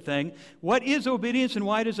is a good thing. What is obedience and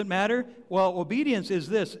why does it matter? Well, obedience is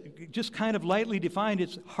this, just kind of lightly defined,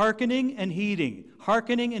 it's hearkening and heeding.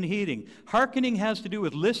 Hearkening and heeding. Hearkening has to do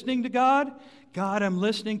with listening to God. God, I'm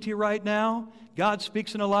listening to you right now. God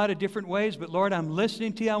speaks in a lot of different ways, but Lord, I'm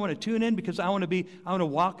listening to you. I want to tune in because I want to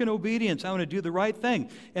walk in obedience. I want to do the right thing.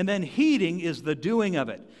 And then heeding is the doing of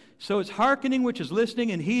it. So it's hearkening, which is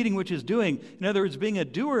listening, and heeding, which is doing. In other words, being a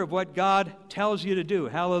doer of what God tells you to do.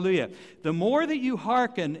 Hallelujah. The more that you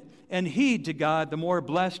hearken and heed to God, the more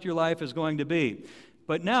blessed your life is going to be.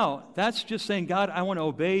 But now, that's just saying, God, I want to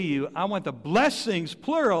obey you. I want the blessings,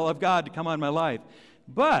 plural, of God to come on my life.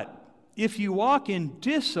 But if you walk in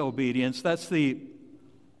disobedience, that's the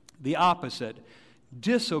opposite.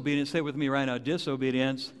 Disobedience. Say it with me right now,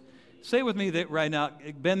 disobedience. Say it with me right now.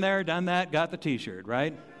 Been there, done that, got the T-shirt,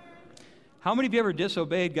 right? How many of you ever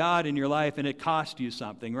disobeyed God in your life and it cost you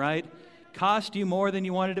something, right? Cost you more than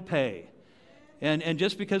you wanted to pay. And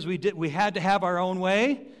just because we had to have our own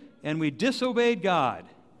way and we disobeyed God.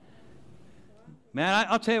 Man,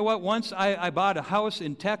 I'll tell you what, once I bought a house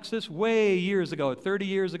in Texas way years ago, 30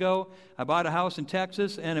 years ago. I bought a house in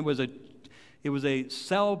Texas, and it was a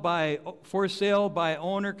for sale by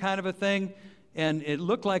owner kind of a thing, and it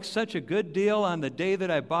looked like such a good deal on the day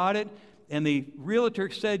that I bought it, and the realtor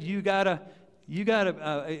said, you gotta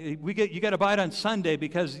buy it on Sunday,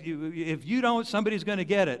 because if you don't, somebody's going to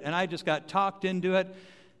get it. And I just got talked into it.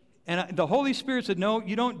 And the Holy Spirit said, no,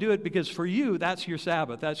 you don't do it, because for you, that's your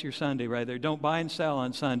Sabbath. That's your Sunday right there. Don't buy and sell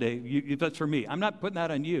on Sunday. That's for me. I'm not putting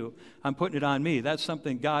that on you. I'm putting it on me. That's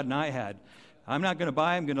something God and I had. I'm not going to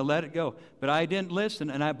buy. I'm going to let it go. But I didn't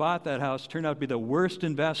listen, and I bought that house. It turned out to be the worst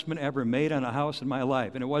investment ever made on a house in my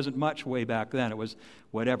life. And it wasn't much way back then. It was,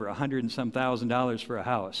 whatever, $100,000 and some for a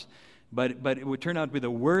house. But it would turn out to be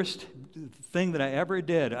the worst thing that I ever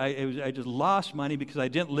did. I just lost money because I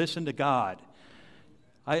didn't listen to God.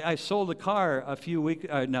 I sold a car a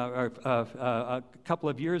couple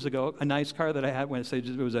of years ago, a nice car that I had when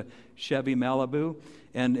it was a Chevy Malibu,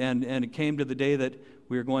 and it came to the day that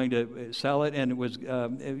we were going to sell it, and it was,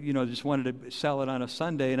 just wanted to sell it on a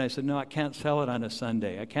Sunday, and I said, no, I can't sell it on a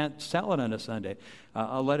Sunday. I can't sell it on a Sunday.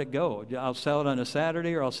 I'll let it go. I'll sell it on a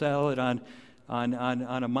Saturday, or I'll sell it on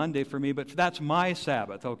a Monday for me, but that's my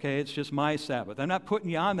Sabbath, okay? It's just my Sabbath. I'm not putting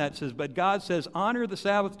you on that. It says, but God says, honor the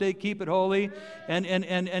Sabbath day, keep it holy,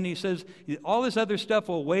 and he says, all this other stuff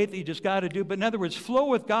will wait that you just got to do, but in other words, flow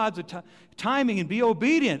with God's timing and be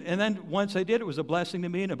obedient. And then once I did, it was a blessing to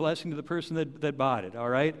me and a blessing to the person that bought it, all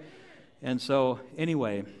right? And so,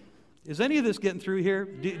 anyway, is any of this getting through here?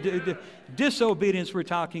 Disobedience we're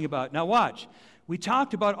talking about. Now watch. We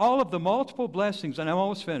talked about all of the multiple blessings, and I'm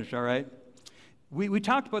almost finished, all right? We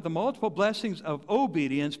talked about the multiple blessings of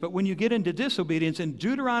obedience, but when you get into disobedience, in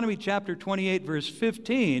Deuteronomy chapter 28, verse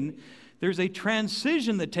 15, there's a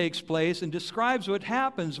transition that takes place and describes what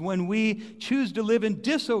happens when we choose to live in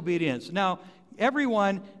disobedience. Now,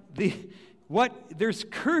 everyone, there's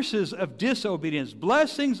curses of disobedience,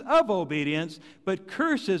 blessings of obedience, but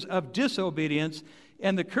curses of disobedience,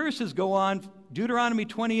 and the curses go on. Deuteronomy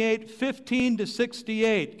 28, 15 to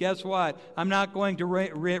 68. Guess what? I'm not going to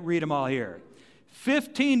read them all here.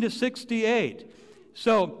 15 to 68.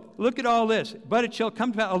 So look at all this. But it shall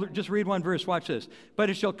come to pass, I'll just read one verse, watch this. But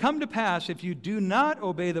it shall come to pass, if you do not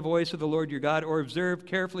obey the voice of the Lord your God, or observe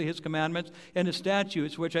carefully his commandments and his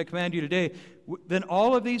statutes, which I command you today, then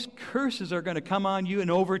all of these curses are going to come on you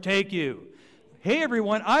and overtake you. Hey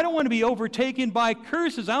everyone, I don't want to be overtaken by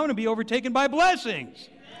curses. I want to be overtaken by blessings.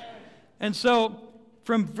 And so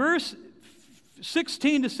from verse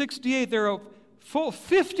 16 to 68, there are full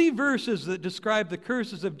 50 verses that describe the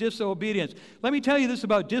curses of disobedience. Let me tell you this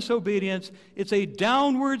about disobedience. It's a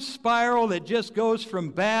downward spiral that just goes from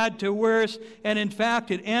bad to worse, and in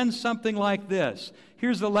fact, it ends something like this.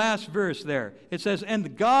 Here's the last verse there. It says,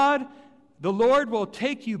 and God, the Lord, will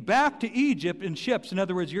take you back to Egypt in ships. In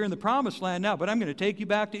other words, you're in the promised land now, but I'm going to take you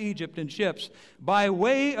back to Egypt in ships. By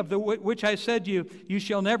way of which I said to you, you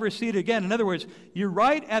shall never see it again. In other words, you're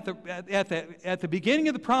right at the beginning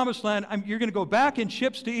of the promised land. You're going to go back in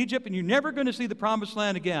ships to Egypt, and you're never going to see the promised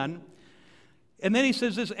land again. And then he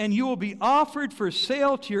says this, and you will be offered for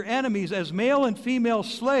sale to your enemies as male and female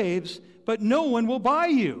slaves, but no one will buy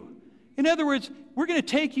you. In other words, we're going to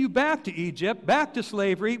take you back to Egypt, back to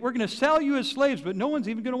slavery. We're going to sell you as slaves, but no one's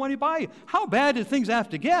even going to want to buy you. How bad do things have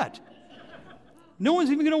to get? No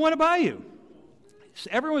one's even going to want to buy you.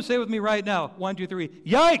 Everyone say with me right now, 1, 2, 3, yikes!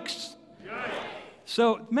 Yikes!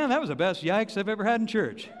 So, man, that was the best yikes I've ever had in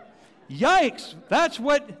church. Yikes!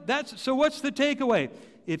 So what's the takeaway?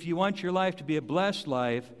 If you want your life to be a blessed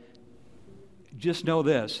life, just know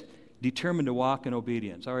this. Determined to walk in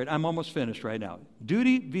obedience. All right, I'm almost finished right now.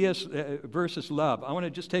 Duty versus love. I want to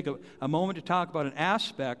just take a moment to talk about an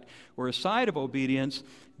aspect or a side of obedience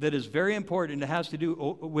that is very important. It has to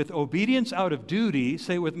do with obedience out of duty.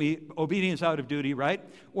 Say with me, obedience out of duty, right?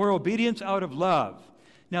 Or obedience out of love.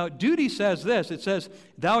 Now, duty says this. It says,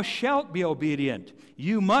 thou shalt be obedient.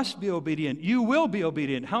 You must be obedient. You will be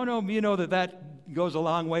obedient. How many of you know that goes a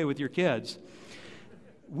long way with your kids?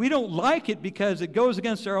 We don't like it because it goes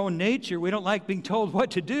against our own nature. We don't like being told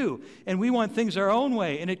what to do, and we want things our own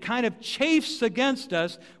way, and it kind of chafes against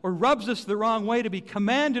us or rubs us the wrong way to be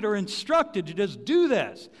commanded or instructed to just do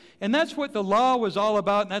this. And that's what the law was all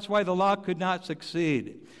about, and that's why the law could not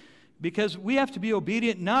succeed. Because we have to be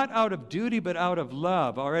obedient not out of duty but out of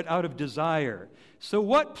love, all right, out of desire. So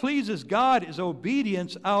what pleases God is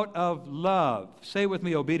obedience out of love. Say with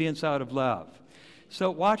me, obedience out of love. So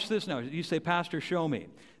watch this now. You say, Pastor, show me.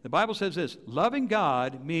 The Bible says this, loving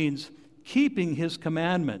God means keeping his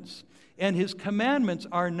commandments. And his commandments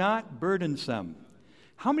are not burdensome.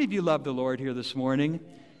 How many of you love the Lord here this morning?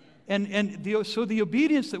 So the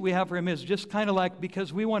obedience that we have for him is just kind of like,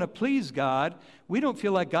 because we want to please God, we don't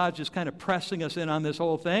feel like God's just kind of pressing us in on this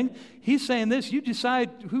whole thing. He's saying this, you decide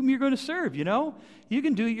whom you're going to serve, you know? You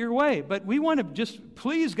can do it your way. But we want to just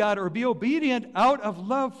please God or be obedient out of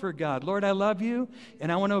love for God. Lord, I love you, and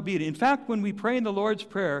I want to be obedient. In fact, when we pray in the Lord's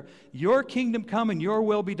Prayer, your kingdom come and your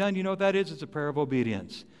will be done, you know what that is? It's a prayer of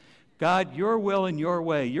obedience. God, your will and your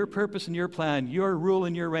way, your purpose and your plan, your rule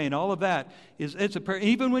and your reign, all of that it's a prayer.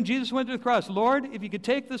 Even when Jesus went to the cross, Lord, if you could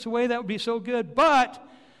take this away, that would be so good. But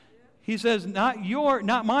he says,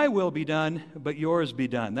 not my will be done, but yours be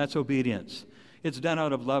done. That's obedience. It's done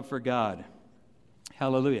out of love for God.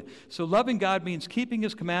 Hallelujah. So loving God means keeping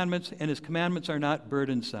his commandments, and his commandments are not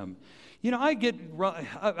burdensome. You know, I get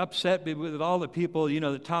upset with all the people, you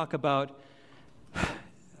know, that talk about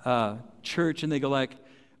church, and they go like,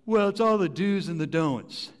 well, it's all the do's and the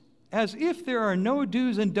don'ts. As if there are no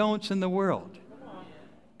do's and don'ts in the world.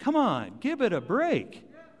 Come on, give it a break.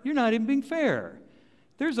 You're not even being fair.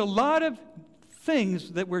 There's a lot of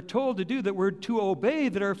things that we're told to do, that we're to obey,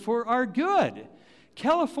 that are for our good.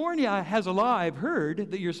 California has a law, I've heard,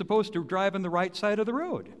 that you're supposed to drive on the right side of the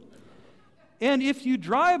road. And if you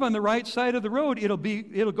drive on the right side of the road,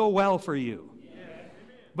 it'll go well for you.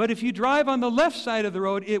 But if you drive on the left side of the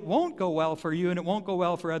road, it won't go well for you, and it won't go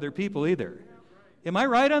well for other people either. Am I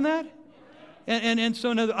right on that? And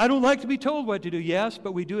so now, I don't like to be told what to do, yes,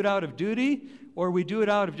 but we do it out of duty, or we do it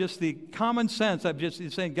out of just the common sense. I'm just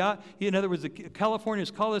saying, God, in other words, the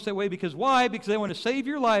Californians call us that way because why? Because they want to save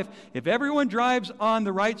your life. If everyone drives on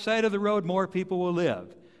the right side of the road, more people will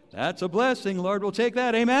live. That's a blessing. Lord will take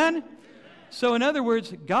that. Amen? So in other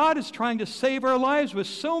words, God is trying to save our lives with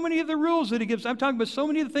so many of the rules that he gives. I'm talking about so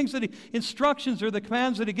many of the things that instructions or the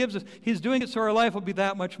commands that he gives us. He's doing it so our life will be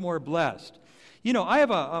that much more blessed. You know,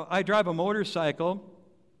 I drive a motorcycle,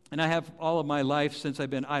 and I have all of my life since I've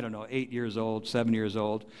been, 8 years old, 7 years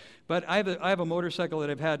old. But I have a motorcycle that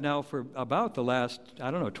I've had now for about the last,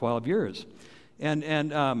 12 years. And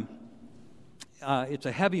it's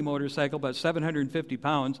a heavy motorcycle, about 750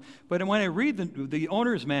 pounds. But when I read the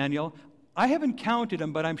owner's manual, I haven't counted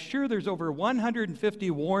them, but I'm sure there's over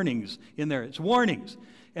 150 warnings in there. It's warnings.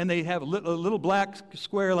 And they have a little black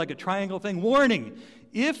square like a triangle thing. Warning,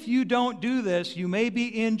 if you don't do this, you may be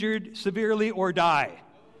injured severely or die.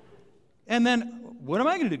 And then, what am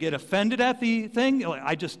I going to do? Get offended at the thing?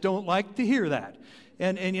 I just don't like to hear that.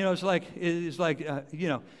 And you know, it's like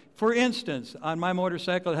for instance, on my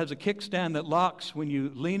motorcycle, it has a kickstand that locks. When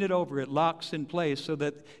you lean it over, it locks in place so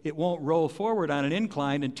that it won't roll forward on an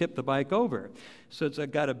incline and tip the bike over. So it's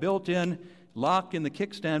got a built-in lock in the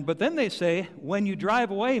kickstand. But then they say, when you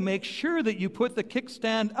drive away, make sure that you put the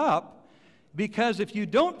kickstand up, because if you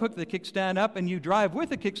don't put the kickstand up and you drive with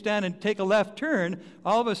the kickstand and take a left turn,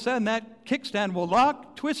 all of a sudden that kickstand will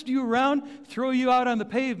lock, twist you around, throw you out on the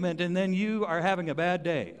pavement, and then you are having a bad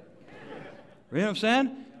day. You know what I'm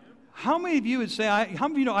saying? How many of you would say, how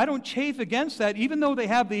many of you know I don't chafe against that, even though they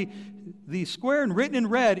have the square and written in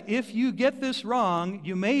red, if you get this wrong,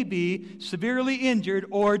 you may be severely injured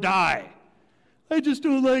or die. I just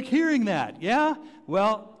don't like hearing that. Yeah?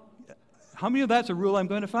 Well, how many of that's a rule I'm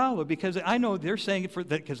going to follow? Because I know they're saying it for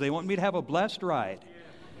that because they want me to have a blessed ride.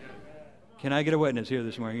 Can I get a witness here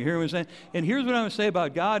this morning? You hear what I'm saying? And here's what I'm going to say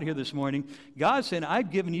about God here this morning. God's saying, I've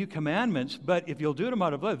given you commandments, but if you'll do them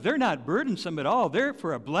out of love, they're not burdensome at all. They're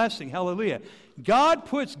for a blessing. Hallelujah. God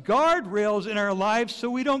puts guardrails in our lives so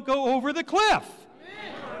we don't go over the cliff.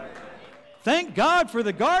 Thank God for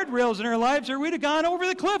the guardrails in our lives, or we'd have gone over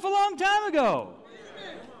the cliff a long time ago.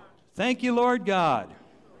 Thank you, Lord God.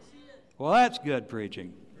 Well, that's good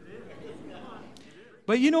preaching.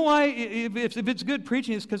 But you know why? If it's good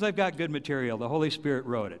preaching, it's because I've got good material. The Holy Spirit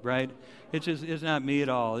wrote it, right? It's not me at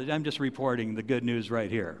all. I'm just reporting the good news right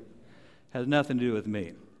here. It has nothing to do with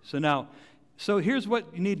me. So here's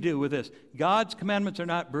what you need to do with this. God's commandments are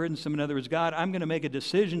not burdensome. In other words, God, I'm going to make a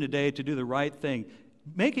decision today to do the right thing.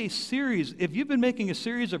 Make a series. If you've been making a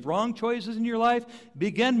series of wrong choices in your life,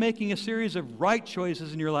 begin making a series of right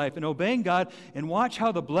choices in your life and obeying God, and watch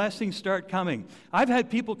how the blessings start coming. I've had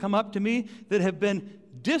people come up to me that have been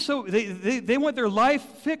they want their life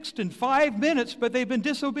fixed in 5 minutes, but they've been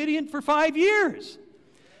disobedient for 5 years.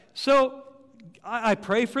 So I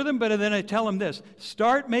pray for them, but then I tell them this: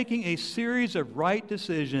 start making a series of right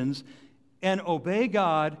decisions and obey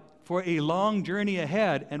God for a long journey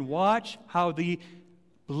ahead, and watch how the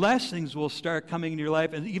blessings will start coming in your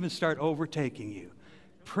life and even start overtaking you.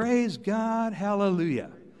 Praise God.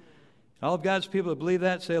 Hallelujah. All of God's people that believe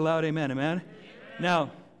that, say aloud, amen. Amen.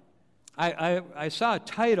 Now, I saw a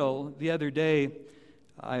title the other day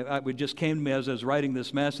it just came to me as I was writing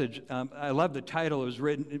this message. I love the title. It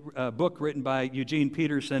was a book written by Eugene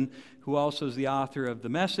Peterson, who also is the author of The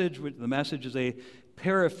Message. The Message is a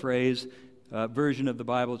paraphrase version of the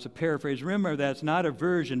Bible. It's a paraphrase. Remember, that's not a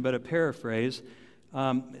version, but a paraphrase.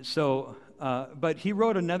 But he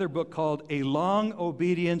wrote another book called A Long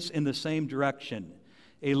Obedience in the Same Direction.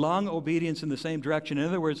 A long obedience in the same direction. In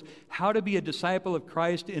other words, how to be a disciple of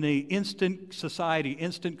Christ in an instant society,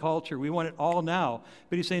 instant culture. We want it all now.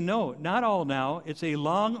 But he's saying, no, not all now. It's a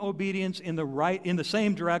long obedience in the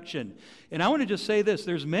same direction. And I want to just say this.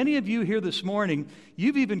 There's many of you here this morning,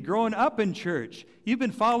 you've even grown up in church. You've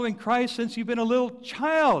been following Christ since you've been a little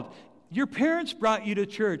child. Your parents brought you to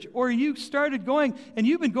church, or you started going, and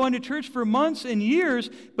you've been going to church for months and years,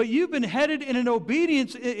 but you've been headed in an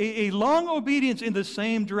obedience, a long obedience in the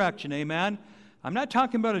same direction. Amen? I'm not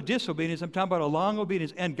talking about a disobedience. I'm talking about a long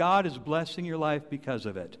obedience, and God is blessing your life because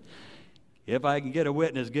of it. If I can get a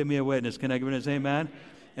witness, give me a witness. Can I give a witness? Amen?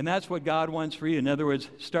 And that's what God wants for you. In other words,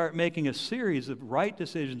 start making a series of right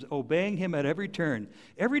decisions, obeying Him at every turn.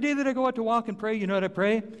 Every day that I go out to walk and pray, you know what I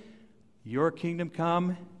pray? Your kingdom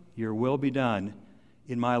come. Your will be done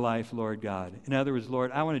in my life, Lord God. In other words,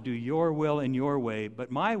 Lord, I want to do your will and your way,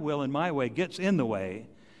 but my will and my way gets in the way.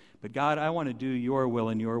 But God, I want to do your will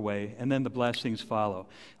and your way, and then the blessings follow.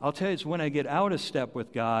 I'll tell you, it's when I get out of step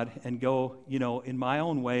with God and go, in my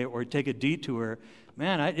own way or take a detour,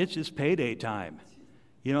 man, it's just payday time.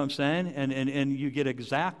 You know what I'm saying? And you get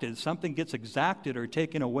exacted. Something gets exacted or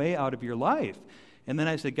taken away out of your life. And then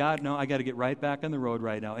I said, God, no, I got to get right back on the road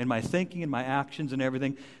right now. In my thinking and my actions and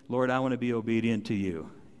everything, Lord, I want to be obedient to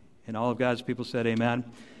you. And all of God's people said, amen.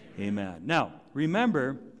 Amen. Now,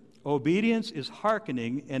 remember, obedience is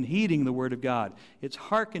hearkening and heeding the Word of God. It's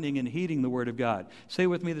hearkening and heeding the Word of God. Say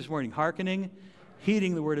with me this morning, hearkening,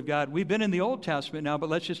 heeding the Word of God. We've been in the Old Testament now, but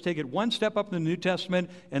let's just take it one step up in the New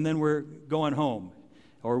Testament, and then we're going home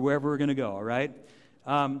or wherever we're going to go, all right?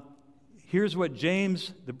 Here's what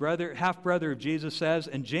James, the half-brother of Jesus, says.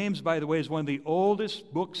 And James, by the way, is one of the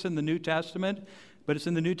oldest books in the New Testament, but it's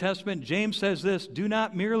in the New Testament. James says this, do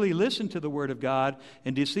not merely listen to the Word of God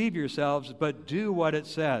and deceive yourselves, but do what it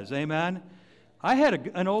says. Amen? I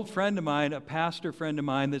had an old friend of mine, a pastor friend of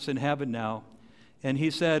mine that's in heaven now, and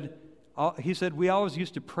he said, we always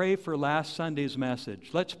used to pray for last Sunday's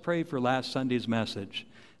message. Let's pray for last Sunday's message.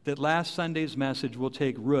 That last Sunday's message will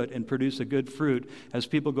take root and produce a good fruit as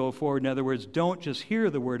people go forward. In other words, don't just hear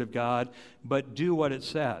the Word of God, but do what it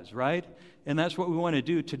says, right? And that's what we want to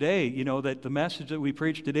do today, that the message that we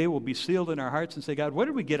preach today will be sealed in our hearts and say, God, what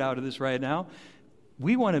did we get out of this right now?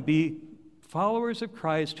 We want to be followers of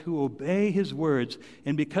Christ who obey His words,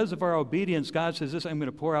 and because of our obedience, God says this, I'm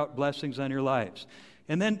going to pour out blessings on your lives.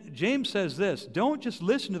 And then James says this, don't just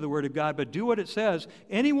listen to the Word of God, but do what it says.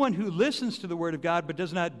 Anyone who listens to the Word of God but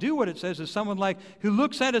does not do what it says is someone who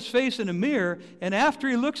looks at his face in a mirror, and after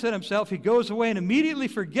he looks at himself, he goes away and immediately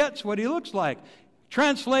forgets what he looks like.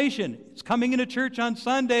 Translation, it's coming into church on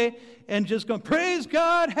Sunday and just going, praise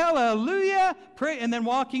God, hallelujah, pray, and then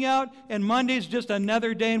walking out, and Monday's just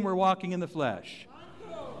another day and we're walking in the flesh.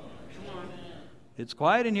 It's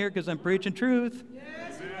quiet in here because I'm preaching truth.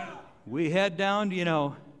 We head down,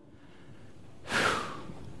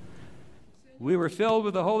 we were filled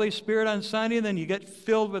with the Holy Spirit on Sunday, and then you get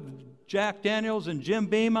filled with Jack Daniels and Jim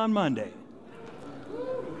Beam on Monday.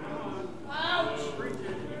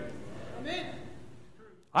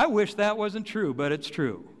 I wish that wasn't true, but it's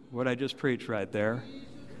true, what I just preached right there.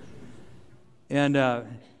 And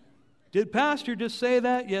did Pastor just say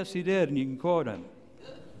that? Yes, he did, and you can quote him.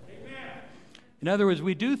 In other words,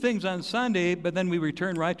 we do things on Sunday, but then we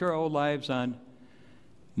return right to our old lives on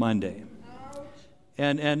Monday.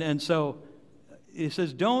 And so he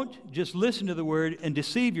says, don't just listen to the Word and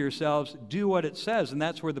deceive yourselves. Do what it says, and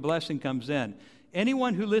that's where the blessing comes in.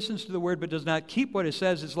 Anyone who listens to the Word but does not keep what it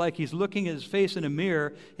says is like he's looking at his face in a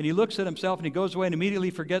mirror, and he looks at himself, and he goes away and immediately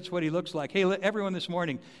forgets what he looks like. Hey, everyone this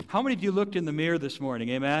morning, how many of you looked in the mirror this morning?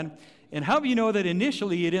 Amen? And how do you know that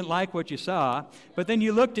initially you didn't like what you saw, but then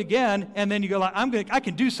you looked again, and then you go, I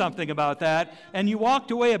can do something about that, and you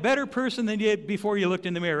walked away a better person than you did before you looked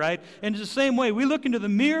in the mirror, right? And it's the same way. We look into the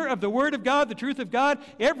mirror of the Word of God, the truth of God.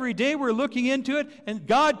 Every day we're looking into it, and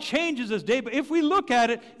God changes us day. But if we look at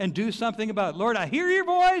it and do something about it, Lord, I hear your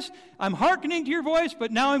voice, I'm hearkening to your voice,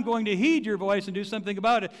 but now I'm going to heed your voice and do something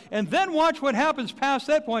about it. And then watch what happens past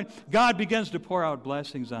that point. God begins to pour out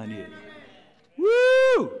blessings on you.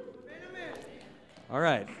 Woo! All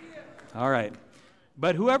right.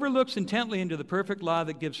 But whoever looks intently into the perfect law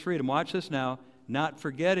that gives freedom, watch this now, not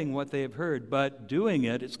forgetting what they have heard, but doing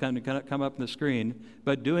it. It's going to come up on the screen.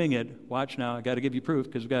 But doing it, watch now, I got to give you proof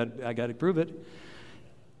because I got to prove it.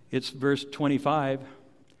 It's verse 25.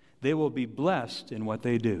 They will be blessed in what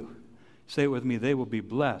they do. Say it with me. They will be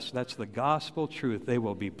blessed. That's the gospel truth. They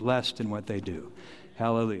will be blessed in what they do.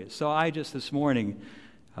 Hallelujah. So I just this morning,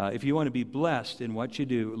 if you want to be blessed in what you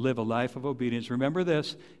do, live a life of obedience. Remember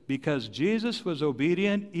this, because Jesus was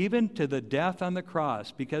obedient even to the death on the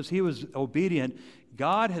cross, because he was obedient,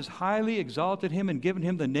 God has highly exalted him and given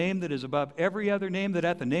him the name that is above every other name, that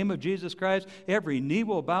at the name of Jesus Christ, every knee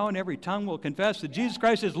will bow and every tongue will confess that Jesus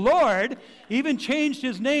Christ is Lord. Even changed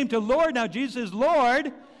his name to Lord. Now Jesus is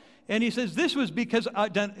Lord. And he says this was because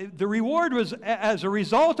the reward was as a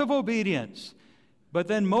result of obedience. But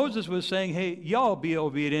then Moses was saying, hey, y'all be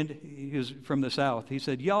obedient. He was from the south. He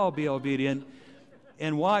said, y'all be obedient.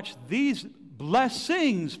 And watch, these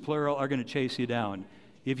blessings, plural, are going to chase you down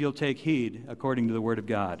if you'll take heed according to the word of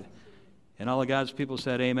God. And all of God's people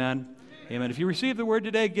said, amen. Amen. If you receive the word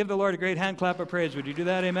today, give the Lord a great hand clap of praise. Would you do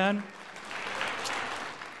that? Amen.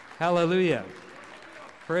 Hallelujah.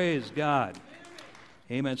 Praise God.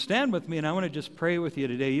 Amen. Stand with me, and I want to just pray with you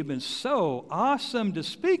today. You've been so awesome to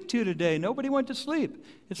speak to today. Nobody went to sleep.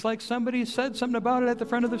 It's like somebody said something about it at the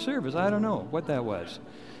front of the service. I don't know what that was.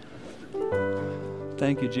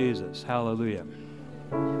 Thank you, Jesus. Hallelujah.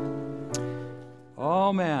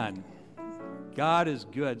 Oh, man. God is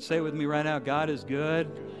good. Say it with me right now. God is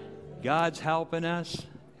good. God's helping us.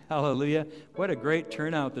 Hallelujah. What a great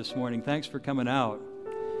turnout this morning. Thanks for coming out.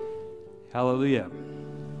 Hallelujah.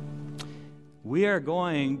 We are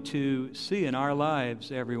going to see in our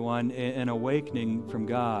lives, everyone, an awakening from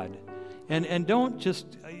God. And don't just,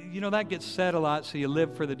 that gets said a lot, so you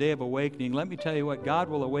live for the day of awakening. Let me tell you what, God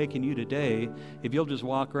will awaken you today if you'll just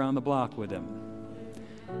walk around the block with him.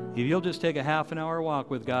 If you'll just take a half an hour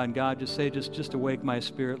walk with God, and God just say, just awake my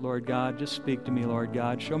spirit, Lord God. Just speak to me, Lord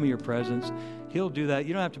God. Show me your presence. He'll do that.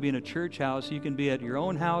 You don't have to be in a church house. You can be at your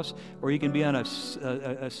own house, or you can be on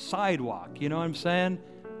a sidewalk. You know what I'm saying?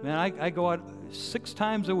 Man, I go out 6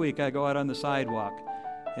 times a week. I go out on the sidewalk,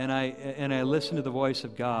 and I listen to the voice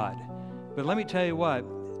of God. But let me tell you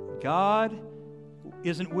what, God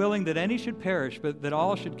isn't willing that any should perish, but that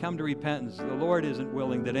all should come to repentance. The Lord isn't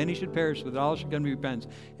willing that any should perish, but that all should come to repentance.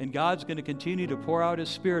 And God's going to continue to pour out his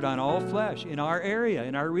Spirit on all flesh in our area,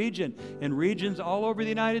 in our region, in regions all over the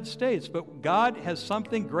United States. But God has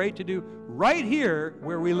something great to do right here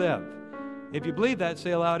where we live. If you believe that,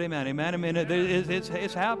 say aloud, amen. Amen. Amen.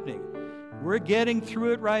 It's happening. We're getting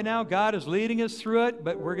through it right now. God is leading us through it,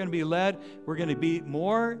 but we're going to be led. We're going to be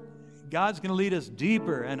more. God's going to lead us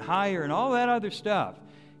deeper and higher and all that other stuff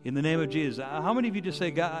in the name of Jesus. How many of you just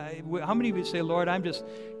say, God, how many of you say, Lord, I'm just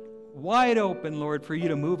wide open, Lord, for you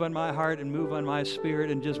to move on my heart and move on my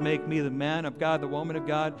spirit and just make me the man of God, the woman of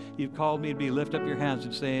God you've called me to be. Lift up your hands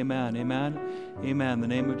and say amen. Amen. Amen. In the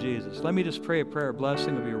name of Jesus. Let me just pray a prayer of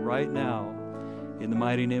blessing of you right now in the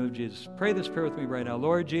mighty name of Jesus. Pray this prayer with me right now.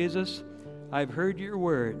 Lord Jesus, I've heard your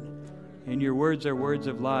word, and your words are words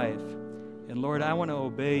of life. And Lord, I want to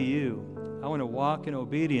obey you. I want to walk in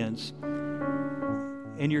obedience.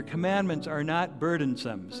 And your commandments are not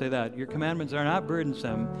burdensome. Say that. Your commandments are not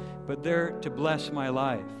burdensome, but they're to bless my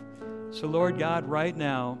life. So Lord God, right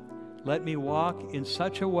now, let me walk in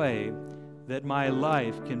such a way that my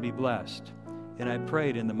life can be blessed. And I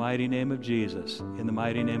prayed in the mighty name of Jesus. In the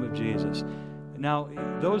mighty name of Jesus. Now,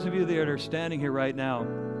 those of you that are standing here right now,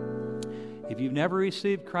 if you've never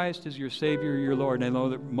received Christ as your Savior or your Lord, and I know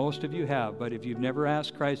that most of you have, but if you've never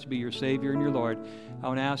asked Christ to be your Savior and your Lord, I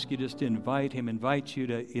want to ask you just to invite Him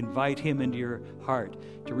into your heart,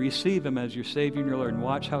 to receive Him as your Savior and your Lord, and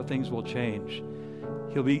watch how things will change.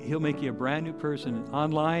 He'll make you a brand new person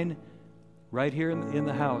online, right here in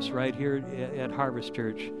the house, right here at Harvest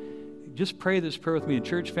Church. Just pray this prayer with me. And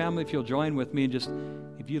church family, if you'll join with me, and just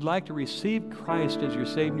if you'd like to receive Christ as your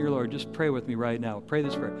Savior and your Lord, just pray with me right now. Pray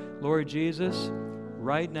this prayer. Lord Jesus,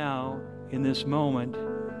 right now, in this moment,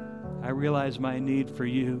 I realize my need for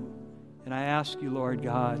you. And I ask you, Lord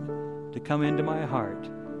God, to come into my heart.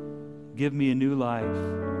 Give me a new life.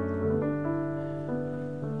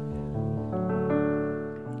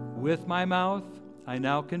 With my mouth, I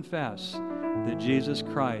now confess that Jesus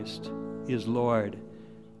Christ is Lord.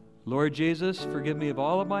 Lord Jesus, forgive me of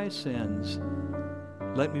all of my sins.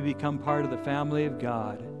 Let me become part of the family of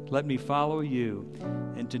God. Let me follow you.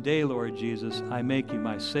 And today, Lord Jesus, I make you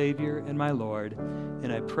my Savior and my Lord.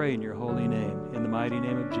 And I pray in your holy name, in the mighty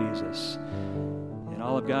name of Jesus. And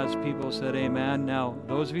all of God's people said amen. Now,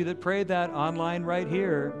 those of you that prayed that online right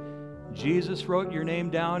here, Jesus wrote your name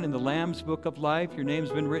down in the Lamb's Book of Life. Your name's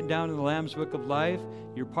been written down in the Lamb's Book of Life.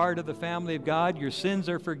 You're part of the family of God. Your sins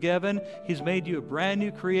are forgiven. He's made you a brand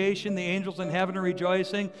new creation. The angels in heaven are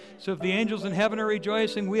rejoicing. So if the angels in heaven are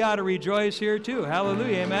rejoicing, we ought to rejoice here too.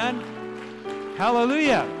 Hallelujah, amen?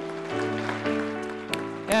 Hallelujah.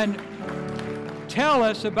 And tell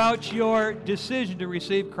us about your decision to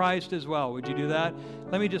receive Christ as well. Would you do that?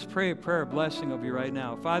 Let me just pray a prayer of blessing over you right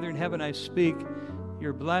now. Father in heaven, I speak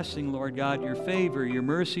your blessing, Lord God, your favor, your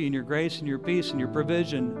mercy, and your grace, and your peace, and your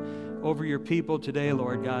provision over your people today,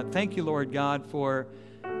 Lord God. Thank you, Lord God, for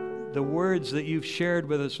the words that you've shared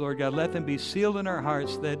with us, Lord God. Let them be sealed in our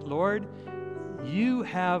hearts that, Lord, you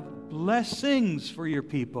have blessings for your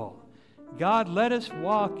people. God, let us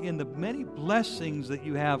walk in the many blessings that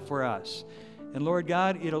you have for us. And Lord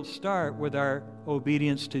God, it'll start with our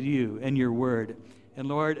obedience to you and your word. And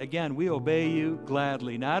Lord, again, we obey you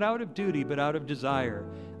gladly, not out of duty, but out of desire,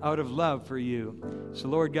 out of love for you. So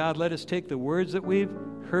Lord God, let us take the words that we've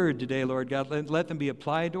heard today, Lord God, let them be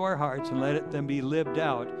applied to our hearts and let them be lived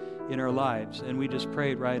out in our lives. And we just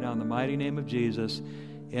pray it right now in the mighty name of Jesus.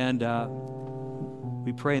 And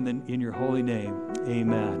we pray in your holy name.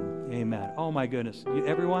 Amen. Amen. Oh my goodness.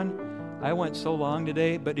 Everyone, I went so long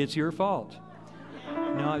today, but it's your fault.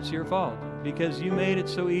 No, it's your fault because you made it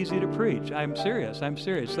so easy to preach. I'm serious.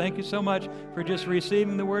 Thank you so much for just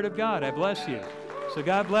receiving the word of God. I bless you. So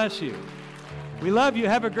God bless you. We love you.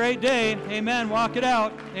 Have a great day. Amen. Walk it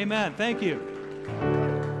out. Amen. Thank you.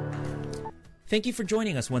 Thank you for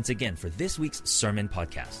joining us once again for this week's Sermon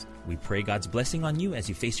Podcast. We pray God's blessing on you as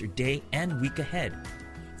you face your day and week ahead.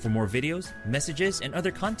 For more videos, messages, and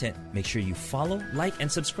other content, make sure you follow, like,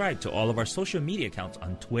 and subscribe to all of our social media accounts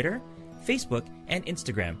on Twitter, Facebook, and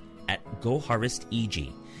Instagram at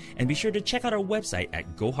GoHarvestEG. And be sure to check out our website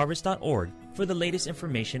at goharvest.org for the latest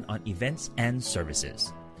information on events and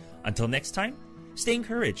services. Until next time, stay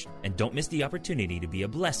encouraged and don't miss the opportunity to be a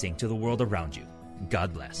blessing to the world around you.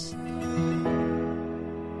 God bless.